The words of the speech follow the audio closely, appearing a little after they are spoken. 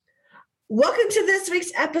Welcome to this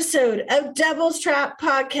week's episode of Devil's Trap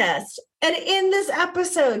Podcast. And in this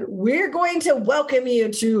episode, we're going to welcome you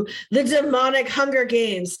to the demonic Hunger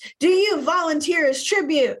Games. Do you volunteer as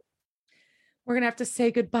tribute? We're going to have to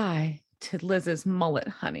say goodbye to Liz's mullet,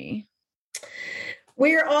 honey.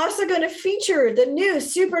 We're also going to feature the new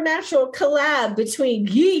supernatural collab between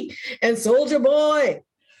Yeet and Soldier Boy.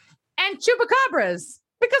 And Chupacabras,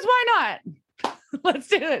 because why not? Let's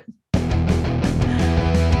do it.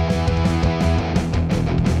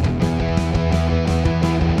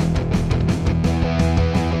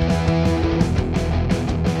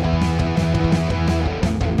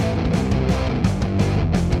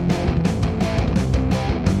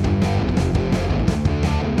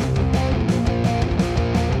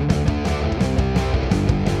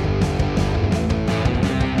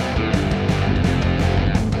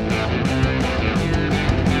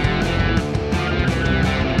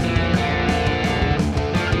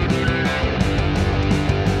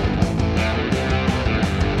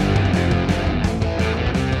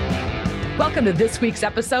 Welcome to this week's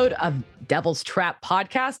episode of Devil's Trap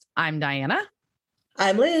Podcast. I'm Diana.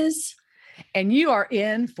 I'm Liz. And you are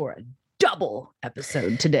in for a double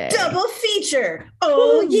episode today. Double feature.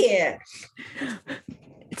 Oh, yeah.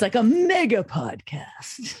 It's like a mega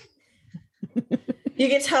podcast. You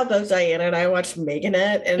can tell both Diana and I watch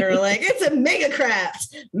Meganet and are like, it's a mega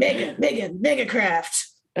craft. Mega craft.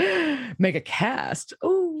 Mega cast.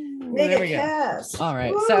 Oh, mega cast. All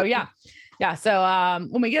right. Woo. So So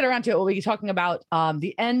when we get around to it, we'll be talking about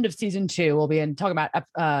the end of season 2. We'll be talking about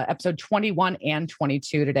episode 21 and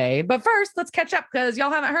 22 today. But first, let's catch up because y'all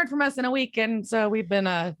haven't heard from us in a week. And so we've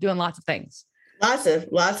been doing lots of things. Lots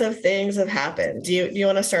of things have happened. Do you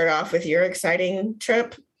want to start off with your exciting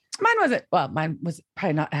trip? Mine was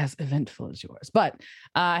probably not as eventful as yours, but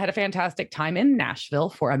I had a fantastic time in Nashville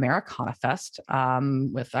for Americana Fest. I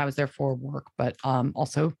was there for work, but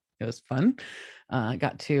also it was fun.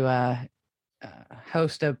 Got to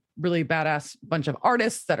host a really badass bunch of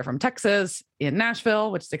artists that are from Texas in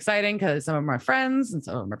Nashville, which is exciting because some of them are my friends and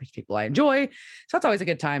some of them are people I enjoy. So it's always a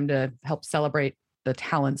good time to help celebrate the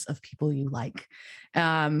talents of people you like.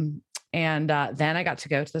 And then I got to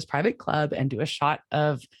go to this private club and do a shot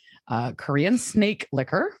of Korean snake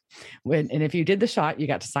liquor. And if you did the shot, you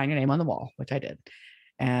got to sign your name on the wall, which I did.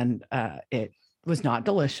 And it was not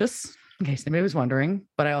delicious, in case anybody was wondering,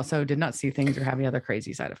 but I also did not see things or have any other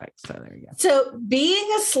crazy side effects. So there you go. So being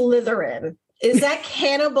a Slytherin, is that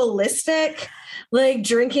cannibalistic? Like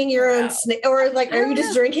drinking your own snake, or like, are you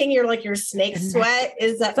just drinking your snake sweat?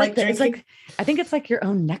 Is that like drinking? It's like, I think it's like your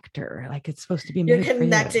own nectar. Like it's supposed to be. You're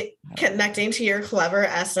connecting to your clever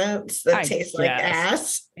essence that tastes like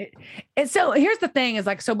ass. And so here's the thing is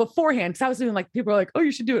like, so beforehand, because I was doing like, people are like, oh,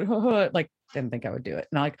 you should do it. Like, didn't think I would do it.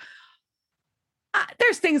 And I'm like,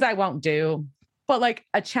 there's things I won't do, but like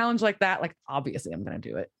a challenge like that, like obviously I'm going to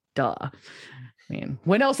do it. Duh. I mean,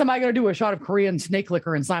 when else am I going to do a shot of Korean snake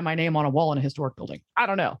liquor and sign my name on a wall in a historic building? I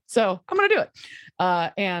don't know. So I'm going to do it.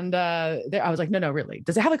 I was like, no, really.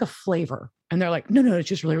 Does it have like a flavor? And they're like, no, it's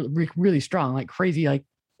just really, really strong, like crazy, like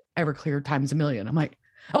Everclear times a million. I'm like,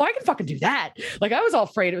 oh, I can fucking do that. Like I was all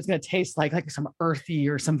afraid it was going to taste like some earthy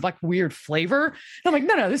or some like weird flavor. And I'm like,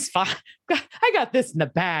 no, this is fine. I got this in the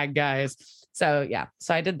bag, guys. So yeah,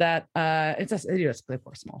 so I did that. It's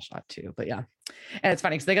for a small shot too, but yeah. And it's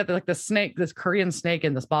funny because they got this Korean snake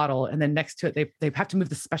in this bottle, and then next to it, they have to move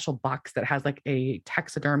the special box that has like a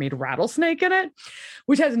taxidermied rattlesnake in it,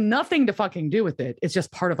 which has nothing to fucking do with it. It's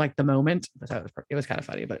just part of like the moment. So it was kind of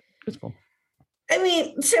funny, but it was cool. I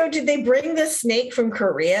mean, so did they bring the snake from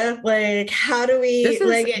Korea? Like, how do we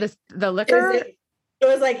the liquor? It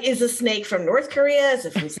was like, is the snake from North Korea? Is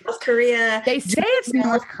it from South Korea? They say it's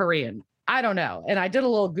North Korean. I don't know. And I did a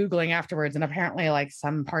little Googling afterwards, and apparently like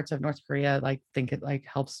some parts of North Korea, like think it like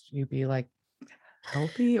helps you be like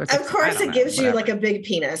healthy. Or of course it gives you like a big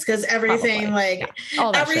penis because everything in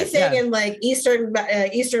like Eastern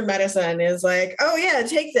medicine is like, oh yeah,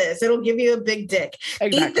 take this. It'll give you a big dick.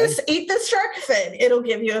 Exactly. Eat this shark fin. It'll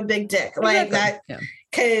give you a big dick. Like that.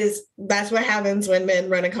 Because that's what happens when men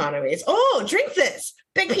run economies. Oh, drink this.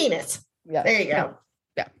 Big penis. Yeah. There you go.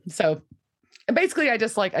 Yeah. So basically I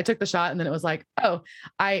took the shot and then it was like, oh,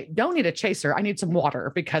 I don't need a chaser. I need some water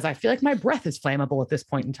because I feel like my breath is flammable at this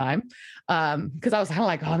point in time. Because I was kind of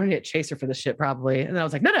like, oh, I'm gonna need a chaser for this shit probably. And then I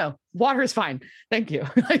was like, no, water is fine. Thank you.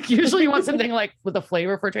 Like usually you want something like with a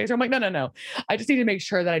flavor for a chaser. I'm like, no. I just need to make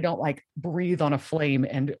sure that I don't like breathe on a flame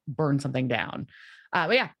and burn something down.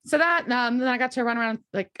 But yeah, so that, then I got to run around,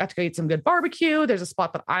 like got to go eat some good barbecue. There's a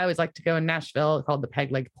spot that I always like to go in Nashville called the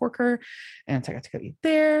Peg Leg Porker. And so I got to go eat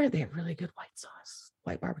there. They have really good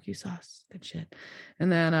white barbecue sauce, good shit.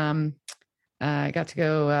 And then, I got to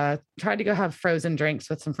go, tried to go have frozen drinks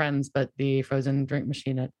with some friends, but the frozen drink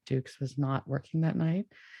machine at Duke's was not working that night.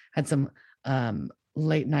 Had some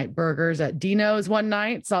late night burgers at Dino's one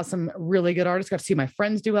night, saw some really good artists, got to see my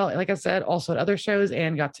friends do well, like I said, also at other shows,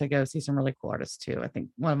 and got to go see some really cool artists too. I think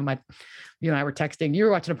one of them, you and I were texting, you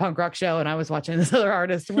were watching a punk rock show and I was watching this other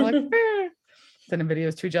artist, and we're like, sending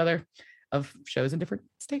videos to each other of shows in different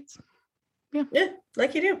states. Yeah,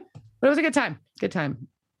 like you do. But it was a good time.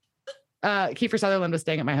 Kiefer Sutherland was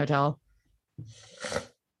staying at my hotel.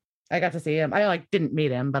 I got to see him. I didn't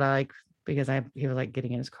meet him, but because he was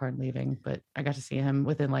getting in his car and leaving, but I got to see him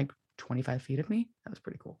within 25 feet of me. That was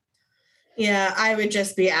pretty cool. Yeah, I would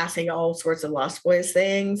just be asking all sorts of Lost Boys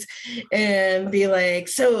things and be like,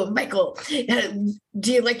 so Michael,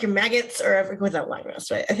 do you like your maggots or without lying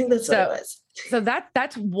roast, right? I think that's what it was. So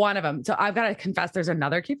that's one of them. So I've got to confess, there's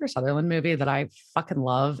another Kiefer Sutherland movie that I fucking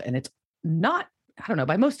love. And it's not, I don't know,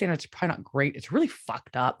 by most standards, it's probably not great. It's really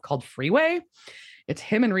fucked up, called Freeway. It's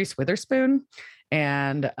him and Reese Witherspoon.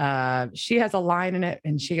 And she has a line in it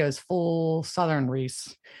and she goes full Southern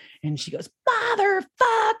Reese. And she goes, motherfucker,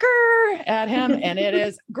 at him. And it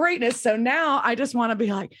is greatness. So now I just want to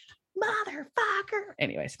be like, motherfucker.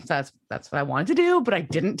 Anyways, so that's what I wanted to do, but I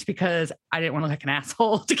didn't because I didn't want to look like an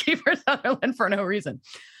asshole to Kiefer Sutherland for no reason.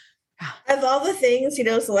 Of all the things,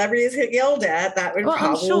 celebrities get yelled at, that would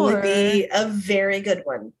probably be a very good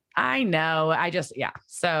one. I know.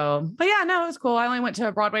 So, but yeah, no, it was cool. I only went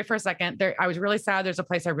to Broadway for a second. I was really sad. There's a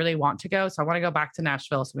place I really want to go. So I want to go back to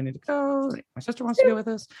Nashville. So we need to go. My sister wants to go with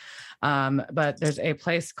us. But there's a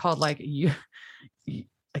place called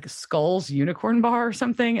Skulls Unicorn Bar or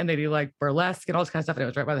something. And they do burlesque and all this kind of stuff. And it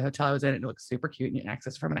was right by the hotel I was in. It looks super cute and you can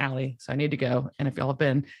access from an alley. So I need to go. And if y'all have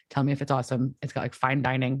been, tell me if it's awesome. It's got fine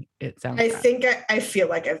dining. It sounds I feel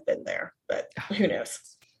like I've been there, but who knows?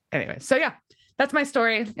 Anyway. So yeah. That's my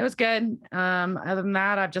story. It was good. Other than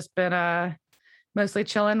that, I've just been mostly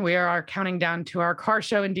chilling. We are counting down to our car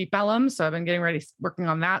show in Deep Ellum. So I've been getting ready, working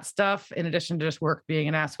on that stuff in addition to just work being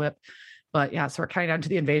an asswhip. But yeah, so we're counting down to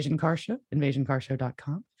the Invasion Car Show,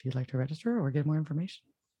 invasioncarshow.com if you'd like to register or get more information.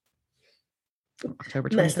 October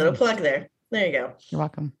 23rd. Nice little plug there. There you go. You're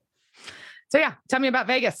welcome. So yeah, tell me about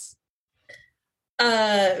Vegas.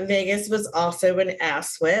 Vegas was also an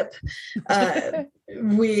asswhip.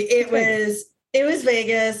 It was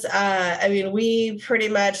Vegas. We pretty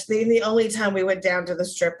much, the only time we went down to the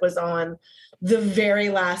Strip was on the very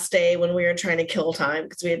last day when we were trying to kill time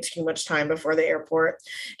because we had too much time before the airport.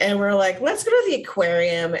 And we're like, let's go to the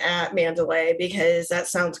aquarium at Mandalay because that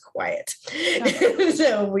sounds quiet. Okay.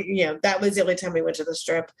 So that was the only time we went to the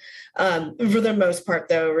Strip. For the most part,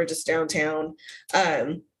 though, we're just downtown.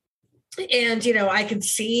 And, I could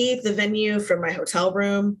see the venue from my hotel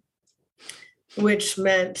room, which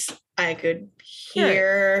meant I could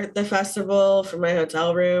hear the festival from my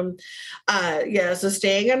hotel room. So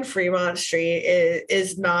staying on Fremont Street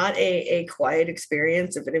is not a quiet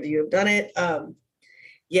experience. If any of you have done it,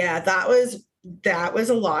 that was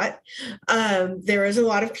a lot. There was a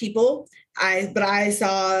lot of people. I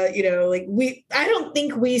saw, I don't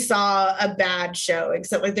think we saw a bad show,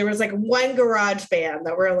 except there was one garage band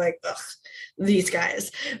that were like, ugh, these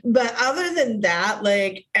guys. But other than that,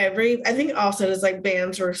 I think also just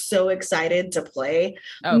bands were so excited to play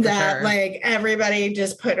that sure. Everybody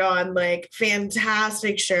just put on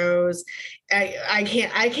fantastic shows. I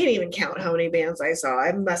can't even count how many bands I saw.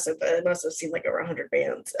 I must have seen over 100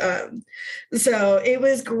 bands. So it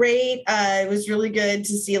was great. It was really good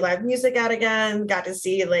to see live music out again. Got to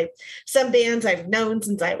see some bands I've known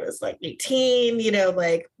since I was 18,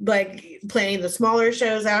 playing the smaller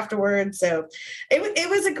shows afterwards. So it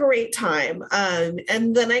was a great time.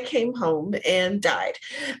 And then I came home and died.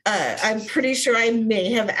 I'm pretty sure I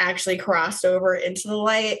may have actually crossed over into the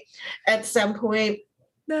light at some point.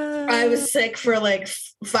 No. I was sick for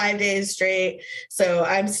 5 days straight, so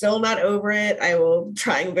I'm still not over it. I will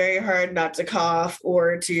trying very hard not to cough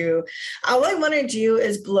or to. All I want to do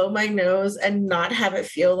is blow my nose and not have it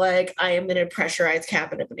feel like I am in a pressurized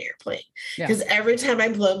cabin of an airplane. Because every time I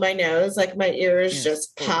blow my nose, my ears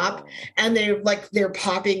just pop, and they're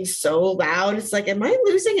popping so loud. It's am I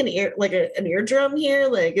losing an ear an eardrum here?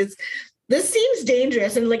 This seems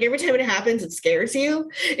dangerous. And every time it happens, it scares you. And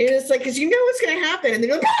it's because you know what's going to happen. And then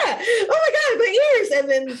you're like, oh my God, my ears. And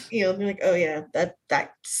then, they're like, oh yeah,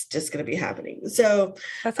 that's just going to be happening. So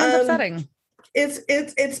that sounds upsetting.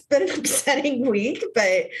 It's been an upsetting week,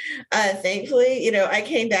 but thankfully, I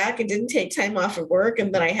came back and didn't take time off of work.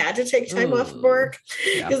 And then I had to take time off of work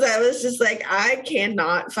because I was just I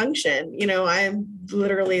cannot function. I'm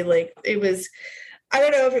literally it was, I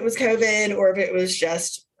don't know if it was COVID or if it was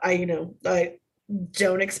just,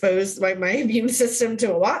 don't expose my immune system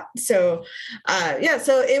to a lot. So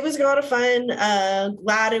so it was a lot of fun.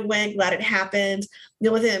 Glad it went, glad it happened. The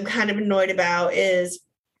only thing I'm kind of annoyed about is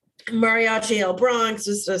Mariachi El Bronx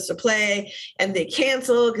was supposed to play and they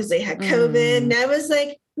canceled because they had COVID. And I was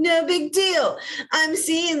like, no big deal. I'm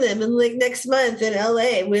seeing them in like next month in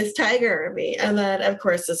LA with Tiger Army. And then of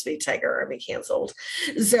course this week Tiger Army canceled.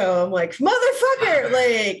 So I'm like, motherfucker.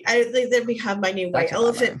 Like I think they've become my new White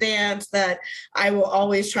Elephant band that I will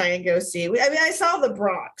always try and go see. I mean, I saw the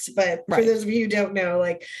Bronx, but for those of you who don't know,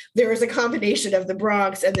 like there was a combination of the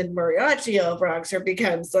Bronx and then Mariachi El Bronx, or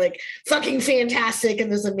becomes like fucking fantastic and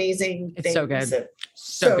this amazing it's thing. So good.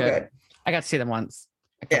 So good. I got to see them once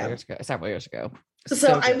several years ago.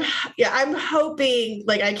 So I'm hoping,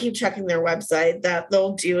 like I keep checking their website, that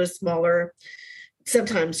they'll do a smaller,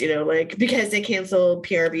 sometimes, like because they canceled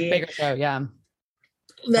PRB. Bigger show, yeah.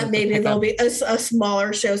 That maybe there'll be a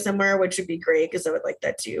smaller show somewhere, which would be great because I would like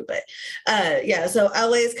that too. But so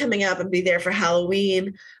LA is coming up and be there for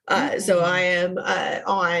Halloween. So I am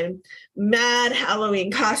on mad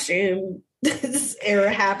Halloween costume this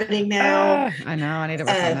era happening now. I know. I need to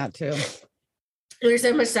work on that too. There's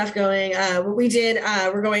so much stuff going.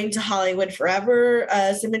 We're going to Hollywood Forever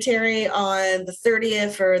Cemetery on the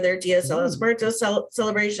 30th for their Dia de los Muertos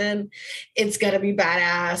celebration. It's going to be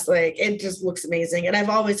badass. Like, it just looks amazing. And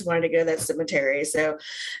I've always wanted to go to that cemetery. So,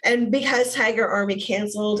 and because Tiger Army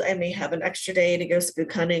canceled, I may have an extra day to go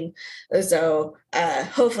spook hunting. So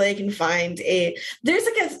hopefully I can find there's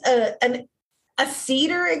like a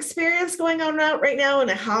theater experience going on out right now in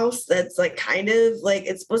a house that's like kind of like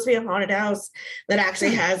it's supposed to be a haunted house that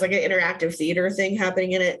actually has like an interactive theater thing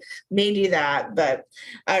happening in it. May do that, but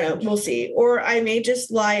I don't know. We'll see. Or I may just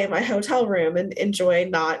lie in my hotel room and enjoy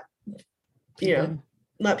not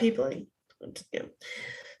peopling.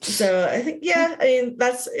 So I think,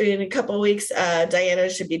 that's in a couple of weeks. Diana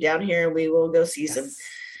should be down here and we will go see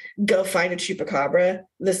go find a chupacabra.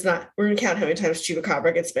 We're gonna count how many times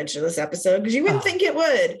chupacabra gets mentioned in this episode because you wouldn't think it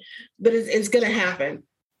would, but it's gonna happen.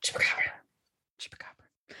 Chupacabra.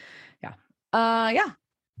 Yeah.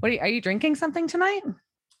 What are you drinking something tonight?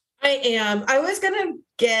 I am. I was gonna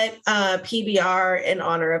get PBR in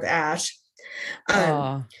honor of Ash.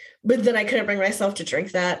 But then I couldn't bring myself to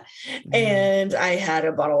drink that. And I had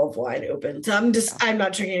a bottle of wine open. So I'm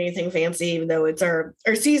not drinking anything fancy, even though it's our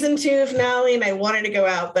season 2 finale and I wanted to go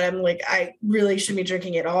out, but I'm like, I really should be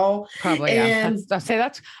drinking it all. Probably. And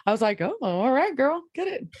I was like, oh, all right, girl, get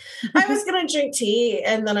it. I was going to drink tea.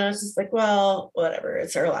 And then I was just like, well, whatever.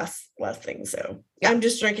 It's our last thing. So I'm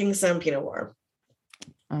just drinking some Pinot Noir.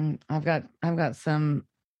 I've got some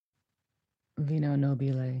Vino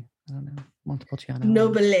Nobile. I don't know. Montepulciano.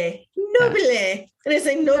 Nobile. And it's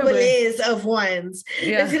like nobles of wines.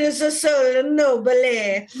 Yeah. It's just so nobile.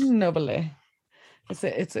 It's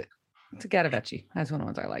a Garavecchi. That's one of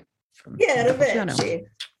the ones I like. Garavecci.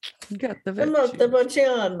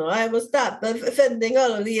 Montepulciano. I will stop offending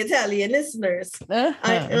all of the Italian listeners.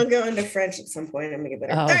 I'll go into French at some point. I'm gonna get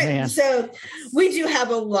better. All right, man. So we do have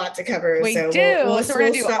a lot to cover. We do.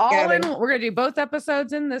 We're gonna do both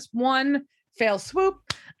episodes in this one fail swoop.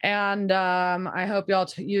 And I hope y'all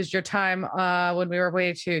used your time when we were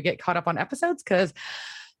away to get caught up on episodes because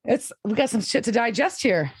we got some shit to digest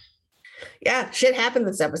here. Yeah, shit happened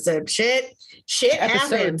this episode. Shit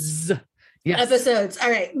Episodes. Happens. Yes. Episodes. All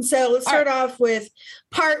right. So let's start off with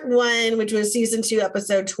part 1, which was season 2,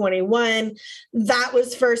 episode 21. That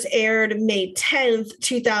was first aired May 10th,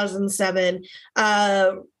 2007.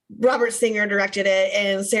 Robert Singer directed it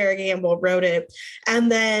and Sarah Gamble wrote it.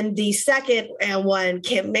 And then the second one,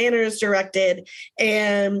 Kim Manners directed,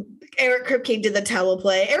 and Eric Kripke did the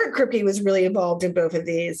teleplay. Eric Kripke was really involved in both of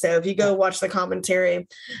these. So if you go watch the commentary,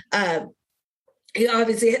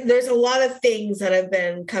 obviously there's a lot of things that have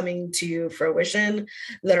been coming to fruition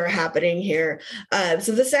that are happening here.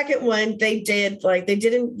 So the second one they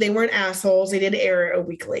weren't assholes. They did air it a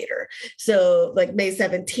week later. So like May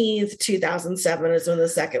 17th, 2007 is when the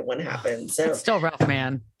second one happened. So it's still rough,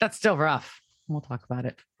 man. That's still rough. We'll talk about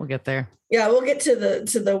it. We'll get there. Yeah, we'll get to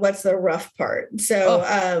the what's the rough part. So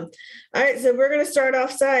all right, so we're gonna start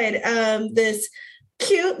offside. This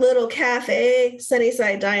cute little cafe,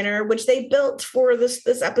 Sunnyside Diner, which they built for this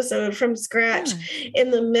episode from scratch in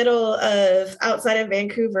the middle of outside of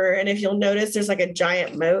Vancouver. And if you'll notice, there's like a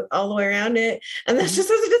giant moat all the way around it. And that's just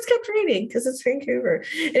as it just kept raining because it's Vancouver.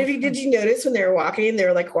 And did you notice when they were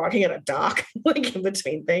like walking on a dock, like in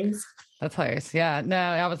between things? That's hilarious. Yeah. No,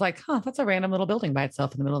 I was like, that's a random little building by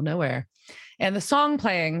itself in the middle of nowhere. And the song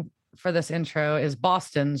playing for this intro is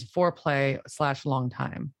Boston's Foreplay / Long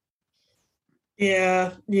Time.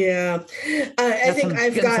 Yeah. I think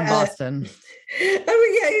I've got Boston.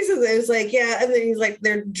 Oh yeah, he says it was like, yeah, and then he's like,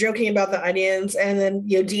 they're joking about the onions, and then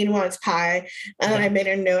Dean wants pie, and then I made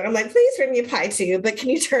a note. I'm like, please bring me pie too, but can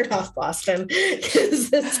you turn off Boston because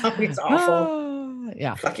this song is awful.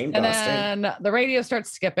 Yeah, fucking Boston. And then the radio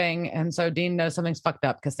starts skipping, and so Dean knows something's fucked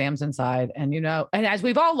up because Sam's inside, and and as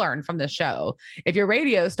we've all learned from this show, if your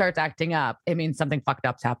radio starts acting up, it means something fucked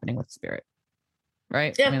up's happening with Spirit,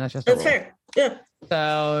 right? Yeah, I mean that's fair. Yeah.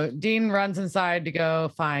 So Dean runs inside to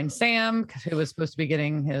go find Sam, who was supposed to be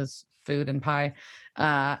getting his food and pie.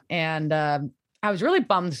 And I was really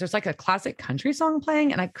bummed. There's like a classic country song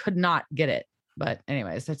playing and I could not get it. But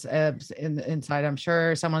anyways, it's inside. I'm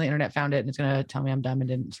sure someone on the internet found it and it's going to tell me I'm dumb and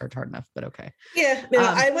didn't search hard enough, but okay. Yeah, no,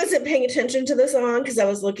 I wasn't paying attention to the song because I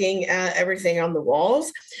was looking at everything on the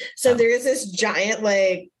walls. So there is this giant,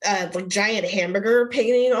 giant hamburger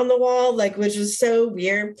painting on the wall, which is so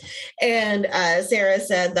weird. And Sarah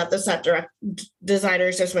said that the set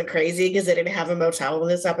designers just went crazy because they didn't have a motel in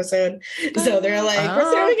this episode. So they're like,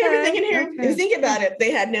 we're throwing everything in here. Okay. If you think about it,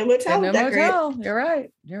 they had no motel. You're right.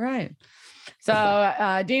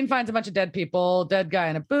 So Dean finds a bunch of dead people, dead guy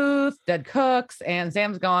in a booth, dead cooks, and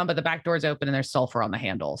Sam's gone, but the back door's open and there's sulfur on the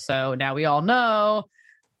handle. So now we all know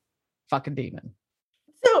fucking demon.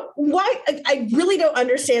 So why, I really don't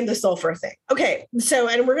understand the sulfur thing. Okay. So,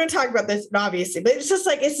 and we're going to talk about this obviously, but it's just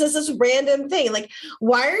this random thing.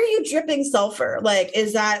 Why are you dripping sulfur?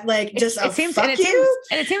 Is that just it seems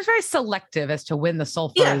very selective as to when the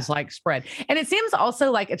sulfur is spread. And it seems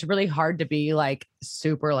also it's really hard to be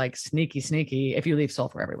super sneaky if you leave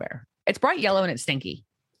sulfur everywhere. It's bright yellow and it's stinky.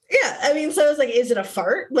 Yeah, I mean, so it's is it a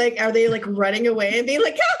fart? Are they running away and being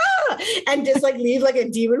ah! And just leave a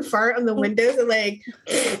demon fart on the windows and and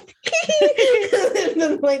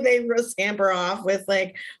then they scamper off with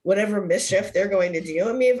whatever mischief they're going to do.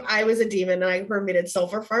 I mean, if I was a demon and I permitted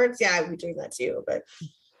sulfur farts, yeah, I would be doing that too. But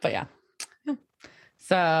yeah.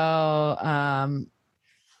 So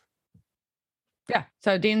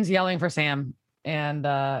so Dean's yelling for Sam, and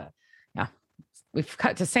we've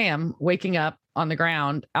cut to Sam waking up on the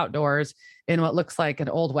ground outdoors in what looks like an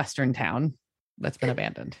old Western town that's been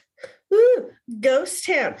abandoned. Ooh, ghost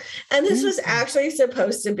town. And this was actually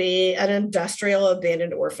supposed to be an industrial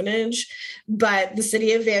abandoned orphanage, but the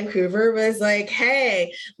city of Vancouver was like,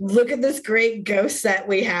 hey, look at this great ghost set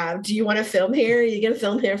we have. Do you want to film here? Are you going to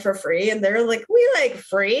film here for free? And they're like, we like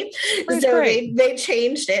free. So they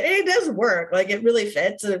changed it and it does work. It really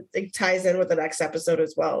fits. And it ties in with the next episode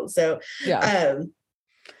as well. So, so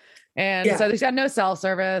there's got no cell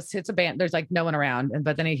service. It's a band. There's no one around.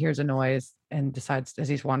 But then he hears a noise and decides as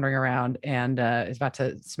he's wandering around and is about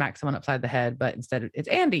to smack someone upside the head. But instead it's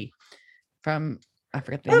Andy from, I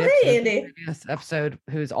forget the name. Episode,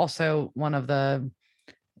 who's also one of the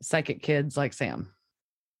psychic kids like Sam.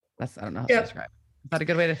 I don't know how to describe it. Is that a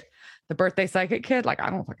good way to, the birthday psychic kid? I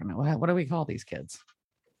don't fucking know. What do we call these kids?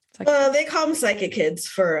 They call them psychic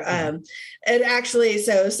kids and actually,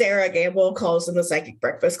 so Sarah Gamble calls them the Psychic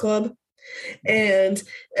Breakfast Club. And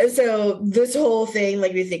so this whole thing,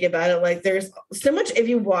 you think about it, there's so much, if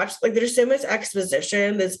you watch, there's so much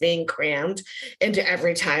exposition that's being crammed into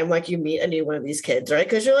every time, you meet a new one of these kids, right?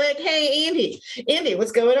 Because you're like, hey, Andy,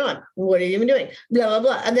 what's going on? What are you even doing? Blah, blah,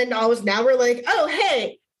 blah. And then now we're like, oh,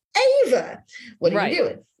 hey, Ava, what are you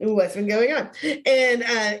doing? What's been going on? And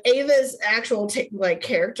Ava's actual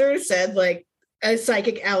character said a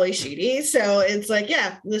psychic Ally Sheedy. So it's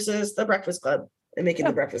this is the Breakfast Club and making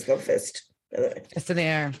the Breakfast Club fist. It's in the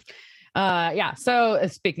air. So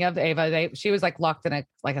speaking of Ava, she was locked in a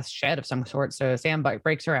shed of some sort. So Sam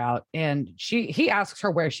breaks her out and he asks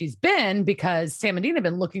her where she's been because Sam and Dean have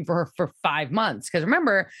been looking for her for 5 months. Because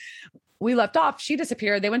remember, we left off, she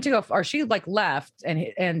disappeared. They went to go, or she left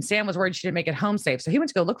and Sam was worried she didn't make it home safe. So he went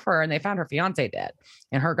to go look for her and they found her fiance dead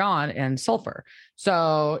and her gone and sulfur.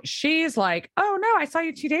 So she's like, oh no, I saw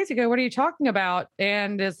you 2 days ago. What are you talking about?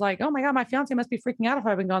 And is like, oh my God, my fiance must be freaking out if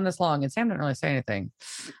I've been gone this long. And Sam didn't really say anything.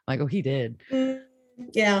 Oh, he did. It's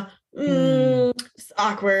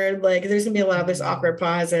awkward. There's gonna be a lot of this awkward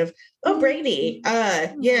pause of, oh, Brady.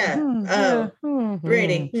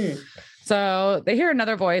 Brady. So they hear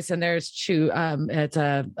another voice and there's Chu. It's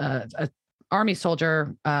a army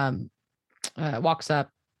soldier walks up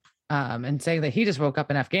and saying that he just woke up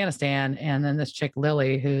in Afghanistan. And then this chick,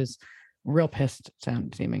 Lily, who's real pissed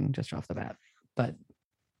seeming just off the bat. But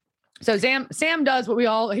so Sam does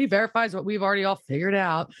he verifies what we've already all figured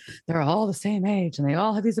out. They're all the same age and they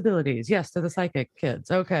all have these abilities. Yes, they're the psychic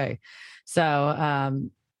kids. Okay. So,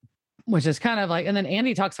 which is kind of and then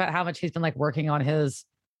Andy talks about how much he's been working on his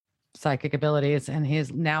psychic abilities. And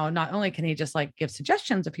he's now, not only can he just like give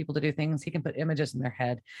suggestions of people to do things, he can put images in their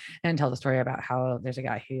head and tell the story about how there's a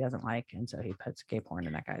guy he doesn't like. And so he puts gay porn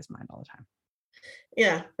in that guy's mind all the time.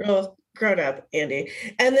 Yeah, real grown up, Andy.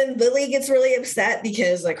 And then Lily gets really upset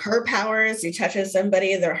because like her power is he touches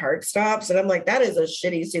somebody, their heart stops. And I'm like, that is a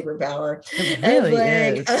shitty superpower. It really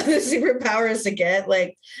and like other superpowers to get,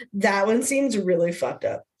 like that one seems really fucked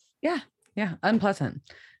up. Yeah. Unpleasant.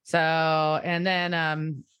 So, and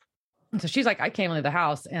then so she's like, I can't leave the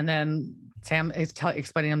house. And then Sam is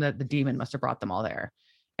explaining to him that the demon must have brought them all there.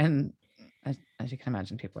 And as you can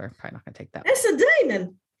imagine, people are probably not going to take that. That's a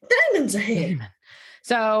demon. Diamonds are here.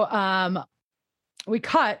 So we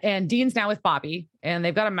cut, and Dean's now with Bobby, and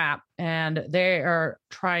they've got a map, and they are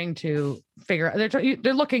trying to figure out.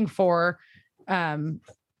 They're looking for Sam,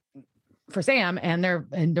 and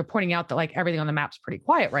they're pointing out that like everything on the map's pretty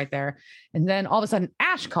quiet right there. And then all of a sudden,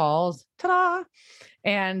 Ash calls, ta-da!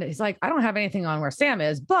 And he's like, I don't have anything on where Sam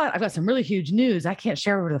is, but I've got some really huge news I can't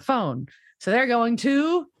share over the phone. So they're going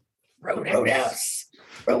to Roadhouse.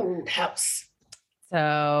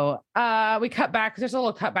 So we cut back. There's a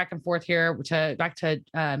little cut back and forth here back to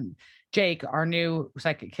Jake, our new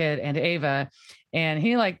psychic kid, and Ava. And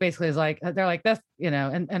he like basically is like, they're like, that's,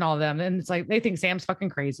 and all of them. And it's like, they think Sam's fucking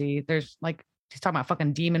crazy. There's like, he's talking about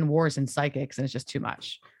fucking demon wars and psychics, and it's just too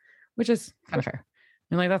much, which is kind of fair.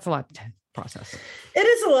 And like, that's a lot to process. It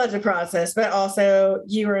is a lot to process, but also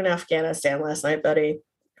you were in Afghanistan last night, buddy.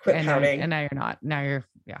 Quit pouting. And now you're not. Now you're,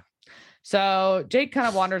 yeah. So Jake kind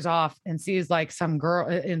of wanders off and sees like some girl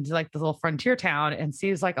in like this little frontier town, and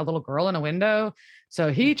sees like a little girl in a window.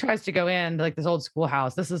 So he tries to go in like this old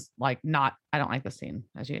schoolhouse. This is like I don't like this scene,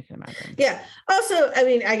 as you can imagine. Yeah. Also, I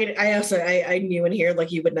mean, I knew in here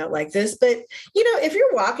like you would not like this, but if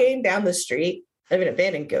you're walking down the street of an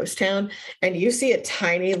abandoned ghost town and you see a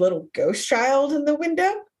tiny little ghost child in the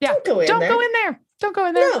window, don't go in there. Don't go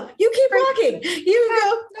in there. No, you keep walking.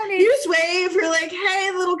 You just wave. You're like,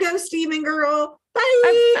 hey, little ghost demon girl.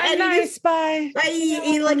 Bye. I'm nice. Bye. Bye.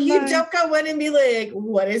 You don't go in and be like,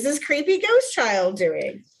 what is this creepy ghost child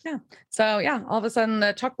doing? Yeah. So yeah, all of a sudden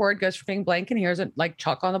the chalkboard goes from being blank, and here's a like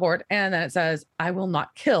chalk on the board. And then it says, I will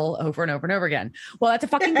not kill, over and over and over again. Well, that's a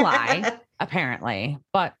fucking lie, apparently.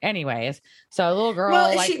 But anyways, so a little girl.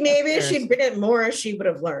 Well, maybe if she'd written more, she would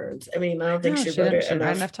have learned. I mean, I don't think she wrote it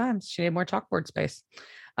enough times. She had more chalkboard space.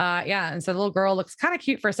 Yeah. And so the little girl looks kind of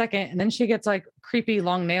cute for a second, and then she gets like creepy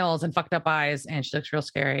long nails and fucked up eyes, and she looks real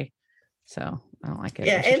scary. So I don't like it.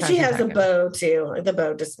 Yeah. And she has a bow too. The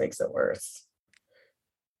bow just makes it worse.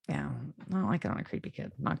 Yeah. I don't like it on a creepy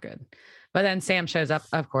kid. Not good. But then Sam shows up,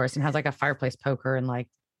 of course, and has like a fireplace poker and like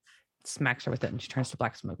smacks her with it, and she turns to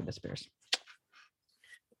black smoke and disappears.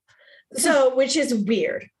 So, which is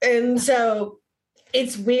weird. And so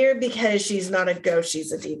it's weird because she's not a ghost,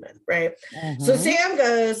 she's a demon, right? Mm-hmm. So Sam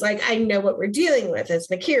goes like, I know what we're dealing with. It's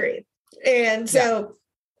Nakiri. And so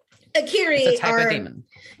Akiri are a demon.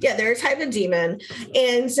 Yeah, they're a type of demon.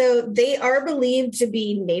 And so they are believed to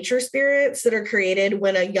be nature spirits that are created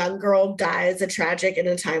when a young girl dies a tragic and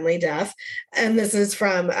untimely death. And this is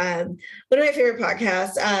from one of my favorite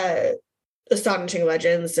podcasts, Astonishing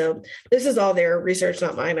Legends. So this is all their research,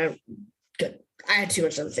 not mine. I had too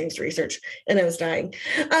much other things to research and I was dying.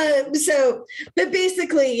 But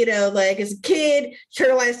basically, like as a kid,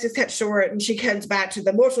 her life is cut short and she comes back to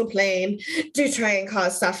the mortal plane to try and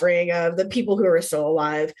cause suffering of the people who are still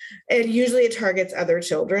alive. And usually it targets other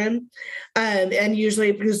children. And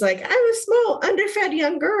usually because like, I'm a small, underfed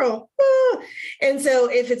young girl. Oh. And so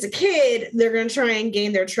if it's a kid, they're going to try and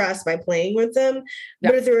gain their trust by playing with them. Yep.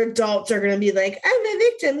 But if they're adults, they're going to be like, I'm a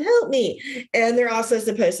victim, help me. And they're also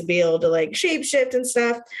supposed to be able to like shapeshift and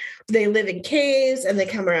stuff. They live in caves and they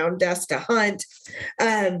come around dusk to hunt.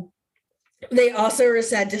 They also are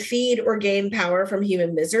said to feed or gain power from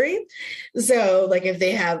human misery. So like if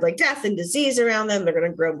they have like death and disease around them, they're going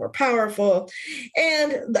to grow more powerful.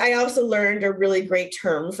 And I also learned a really great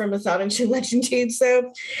term from Astonishing Legends.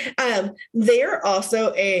 So they're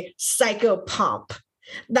also a psychopomp.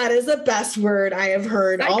 That is the best word I have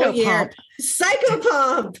heard all year.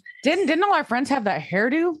 Psychopomp. Didn't all our friends have that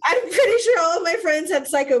hairdo? I'm pretty sure all of my friends had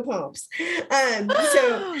psychopomps.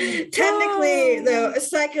 So technically, though,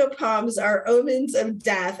 psychopomps are omens of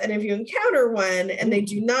death. And if you encounter one and they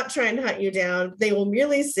do not try and hunt you down, they will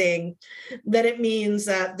merely sing that it means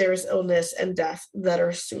that there's illness and death that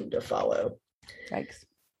are soon to follow. Thanks.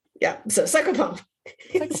 Yeah. So psychopomp.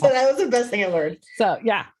 So that was the best thing I learned. So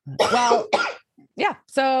yeah. Well. Yeah.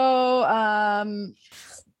 So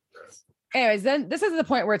anyways, then this is the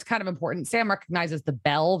point where it's kind of important. Sam recognizes the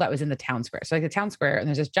bell that was in the town square. So like the town square, and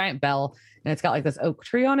there's this giant bell, and it's got like this oak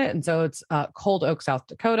tree on it. And so it's Cold Oak, South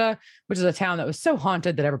Dakota, which is a town that was so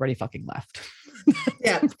haunted that everybody fucking left.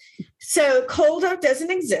 Yeah. So Cold Oak doesn't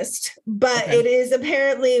exist, but it is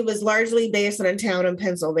apparently was largely based on a town in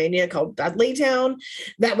Pennsylvania called Dudleytown.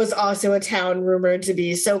 That was also a town rumored to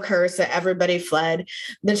be so cursed that everybody fled.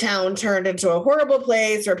 The town turned into a horrible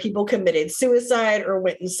place where people committed suicide or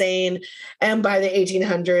went insane. And by the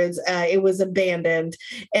 1800s, it was abandoned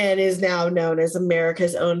and is now known as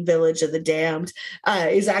America's own Village of the Damned.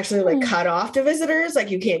 Is actually like cut off to visitors, like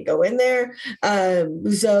you can't go in there.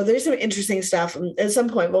 So there's some interesting stuff. And at some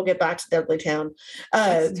point, we'll get back to Dudleytown.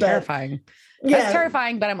 That's terrifying. Yeah. That's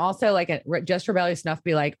terrifying, but I'm also like just rebellious enough to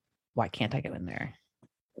be like, why can't I go in there?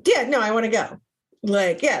 Yeah, no, I want to go.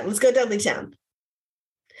 Like, yeah, let's go Dudleytown.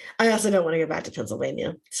 I also don't want to go back to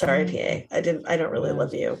Pennsylvania. Sorry, PA. I don't really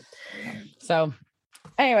love you. So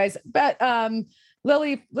anyways, but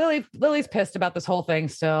Lily's pissed about this whole thing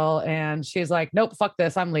still, and she's like, nope, fuck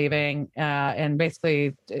this, I'm leaving. And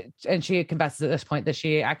basically, and she confesses at this point that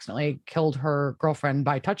she accidentally killed her girlfriend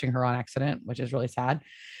by touching her on accident, which is really sad.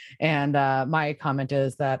 And my comment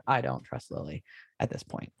is that I don't trust Lily at this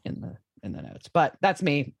point in the notes, but that's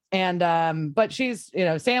me. And but she's,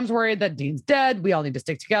 Sam's worried that Dean's dead. We all need to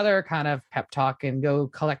stick together, kind of pep talk and go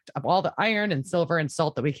collect up all the iron and silver and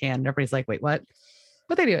salt that we can. And everybody's like, wait, what?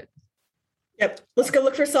 But they do it. Yep. Let's go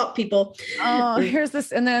look for salt, people. Oh, here's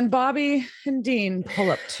this. And then Bobby and Dean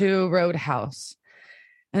pull up to Roadhouse.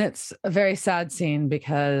 And it's a very sad scene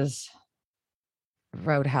because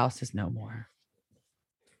Roadhouse is no more.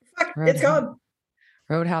 It's gone.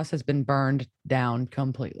 Roadhouse has been burned down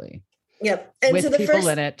completely. Yep. And with so the people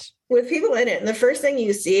in it. With people in it. And the first thing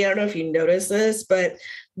you see, I don't know if you noticed this, but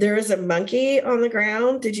there is a monkey on the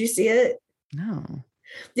ground. Did you see it? No.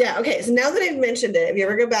 Yeah. Okay. So now that I've mentioned it, if you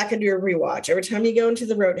ever go back and do a rewatch, every time you go into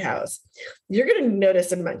the Roadhouse, you're going to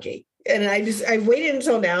notice a monkey. And I waited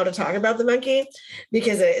until now to talk about the monkey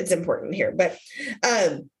because it's important here. But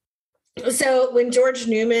so when George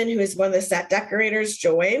Newman, who is one of the set decorators,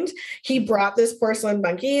 joined, he brought this porcelain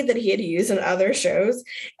monkey that he had used in other shows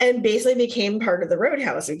and basically became part of the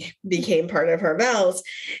Roadhouse, became part of Harvell's.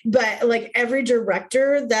 But like every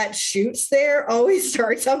director that shoots there always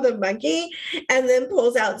starts on the monkey and then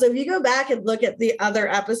pulls out. So if you go back and look at the other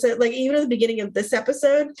episode, like even at the beginning of this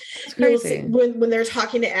episode, you'll see when they're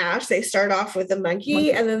talking to Ash, they start off with the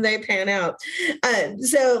monkey and then they pan out.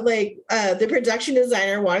 So like the production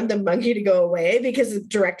designer wanted the monkey to go away because the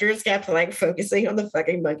directors kept like focusing on the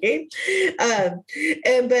fucking monkey. But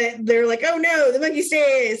they're like, oh no, the monkey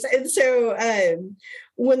stays. And so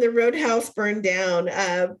when the Roadhouse burned down,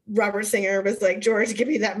 Robert Singer was like, George, give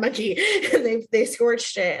me that monkey. And they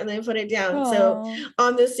scorched it and they put it down. Aww. So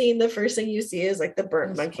on the scene, the first thing you see is like the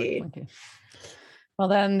burnt monkey. Well,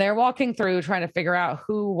 then they're walking through trying to figure out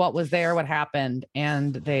what was there, what happened.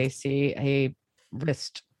 And they see a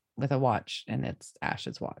wrist with a watch, and it's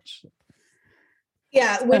Ash's watch.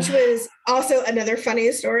 Yeah, which was also another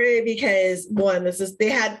funny story because they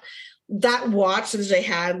had that watch that they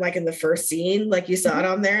had like in the first scene, like you saw it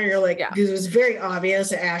on there, and you're like, it was very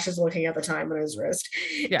obvious that Ash is looking at the time on his wrist.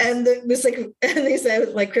 Yes. And they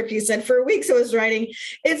said, like Kripke said, for weeks I was writing,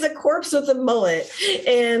 it's a corpse with a mullet,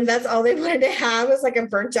 and that's all they wanted to have was like a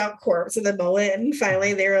burnt out corpse with a mullet. And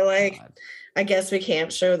finally they were like, I guess we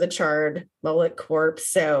can't show the charred mullet corpse.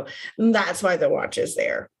 So that's why the watch is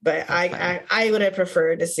there. But I would have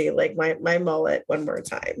preferred to see like my mullet one more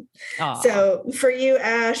time. Aww. So for you,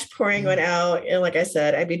 Ash, pouring one out, and like I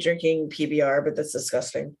said, I'd be drinking PBR, but that's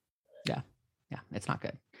disgusting. Yeah, it's not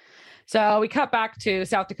good. So we cut back to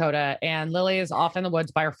South Dakota, and Lily is off in the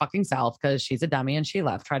woods by her fucking self because she's a dummy and she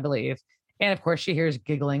left, tried to leave. And of course she hears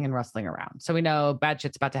giggling and rustling around. So we know bad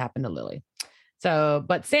shit's about to happen to Lily. So,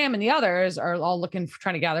 but Sam and the others are all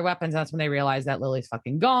trying to gather weapons. That's when they realize that Lily's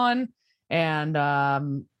fucking gone. And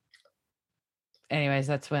anyways,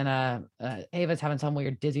 that's when Ava's having some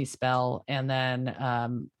weird dizzy spell. And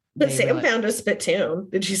then but Sam found a spittoon.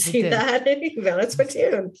 Did you see that? He found a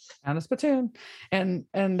spittoon. And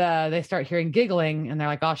they start hearing giggling, and they're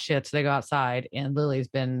like, oh shit. So they go outside, and Lily's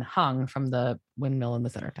been hung from the windmill in the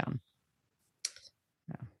center of town.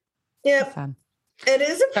 Yeah. It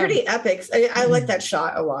is a pretty epic. I like that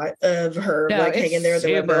shot a lot of her hanging there at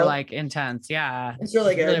the river. Like intense. Yeah. It's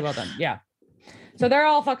really good. Really well done. Yeah. So they're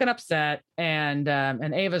all fucking upset, and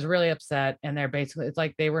Ava's really upset, and they're basically, it's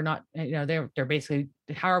like they were not, they're basically,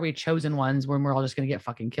 how are we chosen ones when we're all just going to get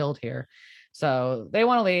fucking killed here? So they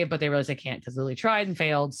want to leave, but they realize they can't because Lily tried and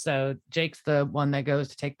failed. So Jake's the one that goes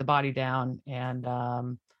to take the body down, and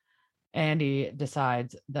Andy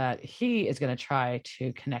decides that he is going to try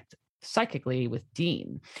to connect psychically with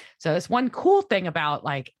Dean. So that's one cool thing about,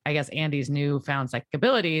 like, I guess Andy's newfound psychic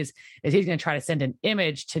abilities is he's going to try to send an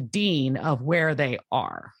image to Dean of where they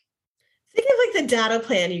are. Think of like the data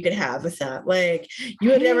plan you could have with that. Like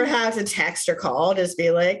you would never have to text or call, just be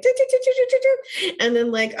like, "Doo, doo, doo, doo, doo, doo." And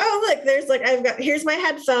then like, oh, look, there's like, here's my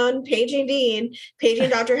headphone, paging Dean, paging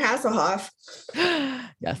Dr. Hasselhoff.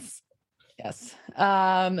 Yes.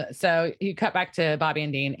 So you cut back to Bobby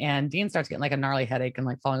and Dean, and Dean starts getting like a gnarly headache and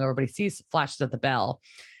like falling over, but he sees flashes of the bell,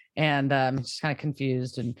 and he's just kind of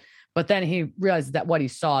confused. But then he realizes that what he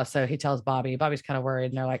saw, so he tells Bobby. Bobby's kind of worried,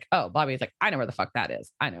 and they're like, "Oh, Bobby's like, I know where the fuck that is.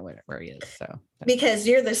 I know where he is." So because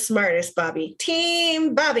you're the smartest, Bobby.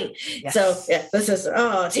 Team Bobby. Yes. So yeah, this is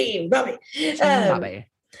Team Bobby. Bobby.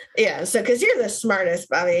 Yeah, so because you're the smartest,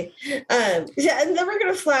 Bobby. And then we're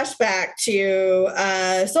gonna flash back to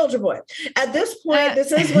Soldier Boy. At this point,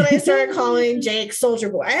 this is when I started calling Jake Soldier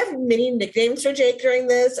Boy. I have many nicknames for Jake during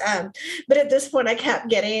this, but at this point, I kept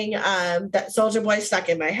getting that Soldier Boy stuck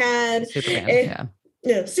in my head. Superman,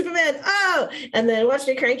 Superman. Oh, and then watch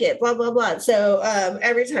me crank it. Blah blah blah. So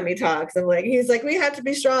every time he talks, I'm like, he's like, we have to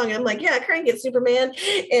be strong. I'm like, yeah, crank it, Superman.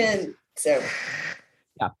 And so.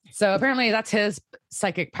 Yeah. So apparently that's his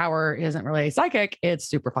psychic power isn't really psychic. It's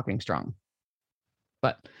super fucking strong.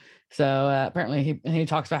 But so apparently he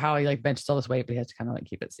talks about how he like benches all this weight, but he has to kind of like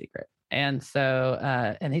keep it secret. And so,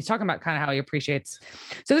 and he's talking about kind of how he appreciates.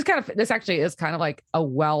 So this actually is kind of like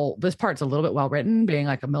this part's a little bit well written, being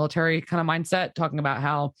like a military kind of mindset, talking about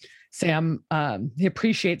how Sam, he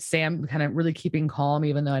appreciates Sam kind of really keeping calm,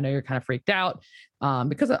 even though I know you're kind of freaked out,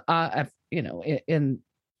 because in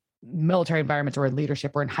military environments or in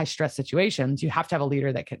leadership or in high stress situations, you have to have a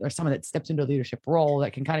leader that can, or someone that steps into a leadership role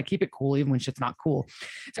that can kind of keep it cool, even when shit's not cool.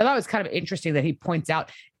 So that was kind of interesting that he points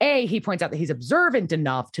out that he's observant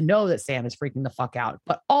enough to know that Sam is freaking the fuck out,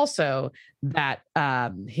 but also that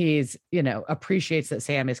he's, appreciates that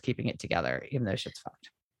Sam is keeping it together, even though shit's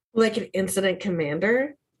fucked. Like an incident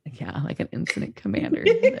commander. Yeah. Like an incident commander.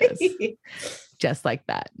 Just like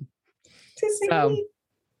that. So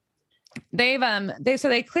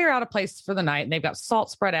they clear out a place for the night, and they've got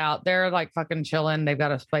salt spread out. They're like fucking chilling. They've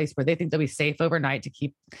got a place where they think they'll be safe overnight to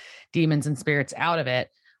keep demons and spirits out of it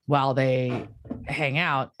while they hang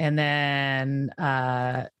out. And then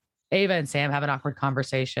Ava and Sam have an awkward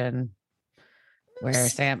conversation where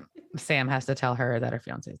Sam has to tell her that her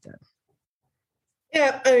fiance is dead.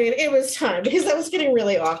 Yeah, I mean, it was time because that was getting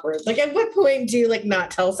really awkward. Like, at what point do you like not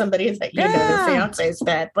tell somebody that you know their fiance is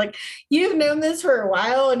dead? Like, you've known this for a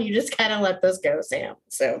while and you just kind of let this go, Sam.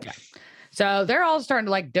 So they're all starting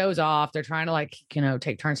to like doze off. They're trying to like,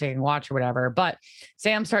 take turns taking watch or whatever. But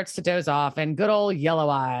Sam starts to doze off, and good old Yellow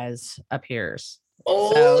Eyes appears.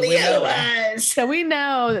 Yellow Eyes. So we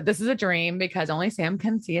know that this is a dream because only Sam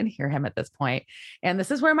can see and hear him at this point. And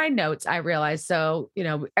this is where my notes, I realized. So,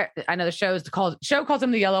 I know the show calls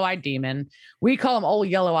him the Yellow-Eyed Demon. We call him Old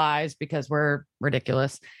Yellow Eyes because we're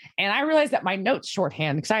ridiculous. And I realized that my notes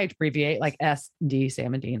shorthand, because I abbreviate like SD,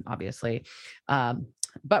 Sam and Dean, obviously.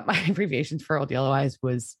 But my abbreviations for Old Yellow Eyes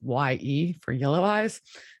was YE for Yellow Eyes.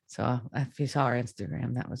 So if you saw our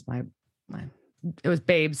Instagram, that was my it was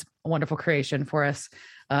Babe's wonderful creation for us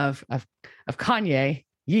of Kanye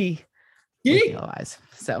Yellow Eyes.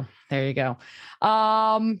 So there you go.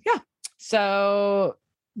 Yeah. So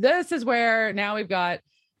this is where now we've got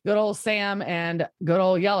good old Sam and good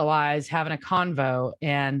old Yellow Eyes having a convo.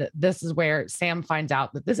 And this is where Sam finds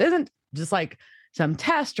out that this isn't just like some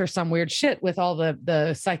test or some weird shit with all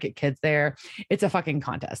the psychic kids there. It's a fucking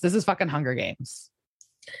contest. This is fucking Hunger Games.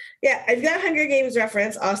 Yeah, I've got Hunger Games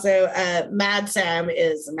reference. Also, Mad Sam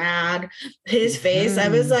is mad. His face, I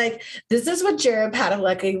was like, this is what Jared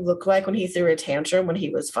Padalecki looked like when he threw a tantrum when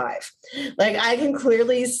he was 5. Like, I can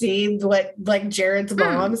clearly see what like Jared's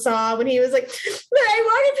mom saw when he was like, I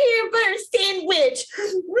want a peanut butter sandwich.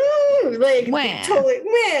 Like, totally,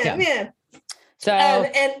 man. So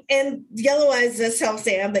and Yellow Eyes does tell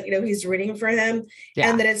Sam that he's rooting for him,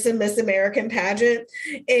 and that it's the Miss American pageant.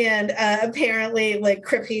 And apparently, like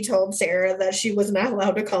Kripke told Sarah that she was not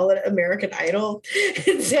allowed to call it American Idol,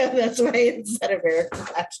 and so that's why it's said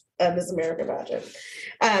Miss American pageant.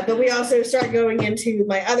 But we also start going into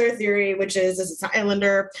my other theory, which is this is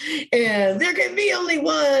Highlander, and there can be only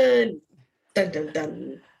one. Dun dun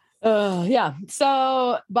dun. Yeah.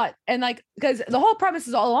 So, because the whole premise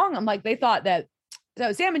is all along, I'm like, they thought that,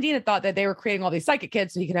 so Sam and Dean had thought that they were creating all these psychic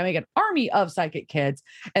kids so he could make an army of psychic kids.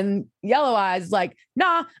 And Yellow Eyes is like,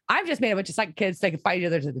 nah, I've just made a bunch of psychic kids so they could fight each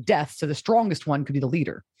other to the death. So the strongest one could be the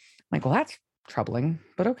leader. I'm like, well, that's troubling,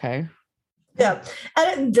 but okay. Yeah.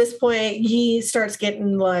 And at this point, he starts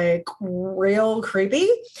getting like real creepy.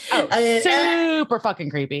 Oh, super fucking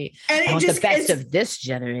creepy. And I want the best of this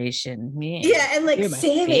generation. Yeah. And like, you're my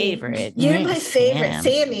Sammy, favorite. you're my favorite,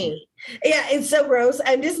 Sammy. Yeah, it's so gross.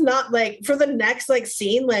 I'm just not like for the next like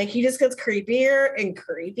scene, like he just gets creepier and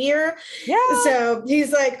creepier. Yeah. So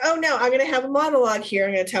he's like, oh no, I'm gonna have a monologue here.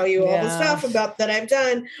 I'm gonna tell you all the stuff about that I've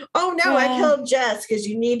done. Oh no, I killed Jess because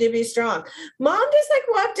you need to be strong. Mom just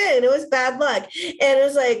like walked in. It was bad luck. And it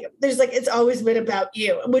was like, there's like, it's always been about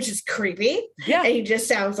you, which is creepy. Yeah. And he just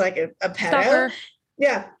sounds like a pedo. Stalker.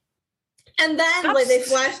 Yeah. And then like they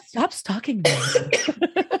flash. Stop stalking me.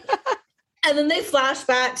 And then they flash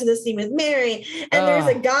back to the scene with Mary, and there's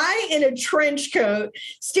a guy in a trench coat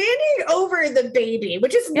standing over the baby,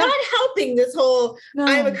 which is not helping this whole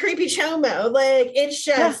I'm a creepy chomo. Like, it's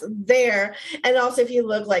just there. And also, if you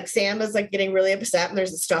look, like, Sam is like getting really upset, and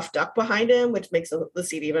there's a stuffed duck behind him, which makes the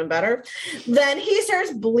scene even better. Then he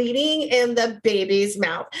starts bleeding in the baby's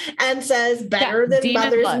mouth and says, better than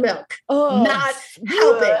mother's milk. Not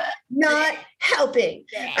helping. Not helping.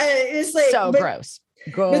 It's like so gross.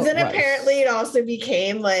 But then apparently it also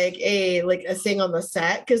became like a thing on the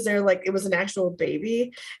set because they're like, it was an actual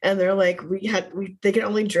baby, and they're like, they can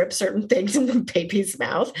only drip certain things in the baby's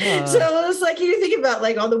mouth. So it's like, you think about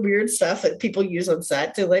like all the weird stuff that people use on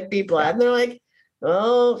set to like be blood, and they're like,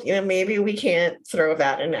 oh, maybe we can't throw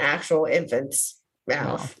that in an actual infant's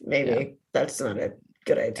mouth. Maybe that's not a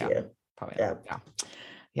good idea. Probably.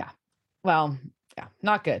 Yeah. Well,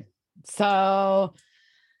 not good. So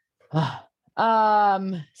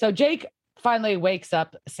so Jake finally wakes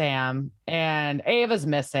up Sam, and Ava's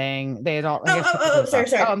missing. They don't. Sorry.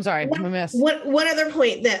 Oh, I'm sorry. One other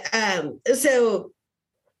point that so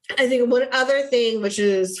I think one other thing, which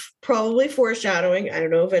is probably foreshadowing, I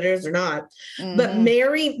don't know if it is or not, but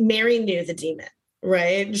Mary knew the demon,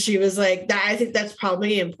 right? She was like that. I think that's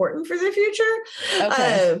probably important for the future.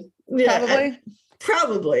 Okay.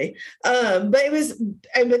 Probably.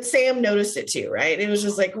 But Sam noticed it too, right? It was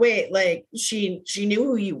just like, wait, like she knew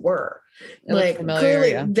who you were. Like,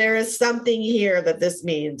 clearly there is something here that this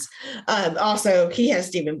means. Also, he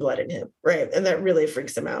has demon blood in him, right? And that really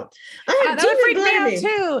freaks him out. That would freak me out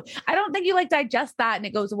too. I don't think you like digest that and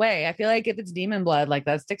it goes away. I feel like if it's demon blood, like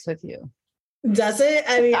that sticks with you. Does it?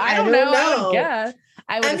 I mean, I don't know.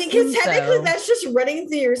 I mean, because technically that's just running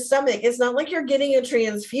through your stomach. It's not like you're getting a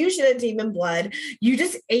transfusion of demon blood. You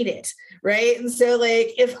just ate it, right? And so,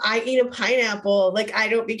 like, if I eat a pineapple, like, I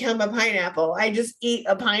don't become a pineapple. I just eat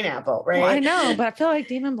a pineapple, right? Well, I know, but I feel like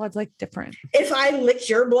demon blood's like different. If I licked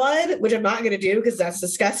your blood, which I'm not going to do because that's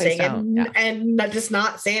disgusting and just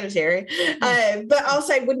not sanitary, but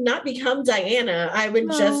also I would not become Diana. I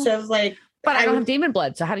would just have like. But I don't have demon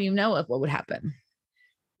blood, so how do you know what would happen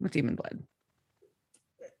with demon blood?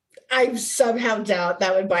 I somehow doubt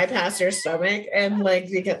that would bypass your stomach and like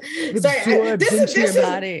because this is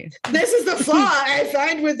the flaw I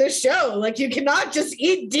find with this show. Like, you cannot just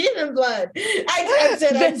eat demon blood. I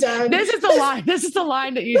said I'm done. This is the line. This is the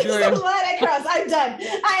line that you drew. This is the line I crossed. I'm done.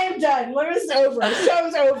 I am done. It's over.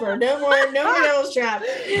 Show's over. No more Devil's Trap.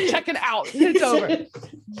 Check it out. It's over.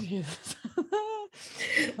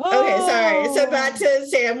 Okay, sorry. So back to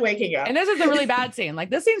Sam waking up. And this is a really bad scene. Like,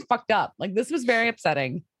 this scene's fucked up. Like, this was very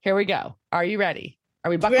upsetting. Here we go. Are you ready? Are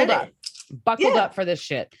we buckled up? Buckled up for this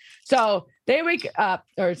shit. So they wake up,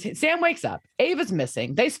 or Sam wakes up. Ava's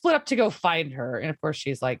missing. They split up to go find her. And of course,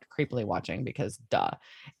 she's like creepily watching because duh.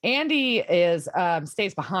 Andy is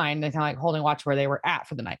stays behind and kind of like holding watch where they were at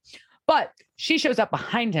for the night. But she shows up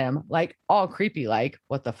behind him, like all creepy, like,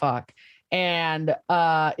 what the fuck? And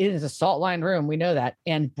it is a salt line room. We know that,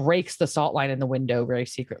 and breaks the salt line in the window very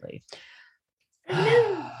secretly.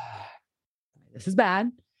 This is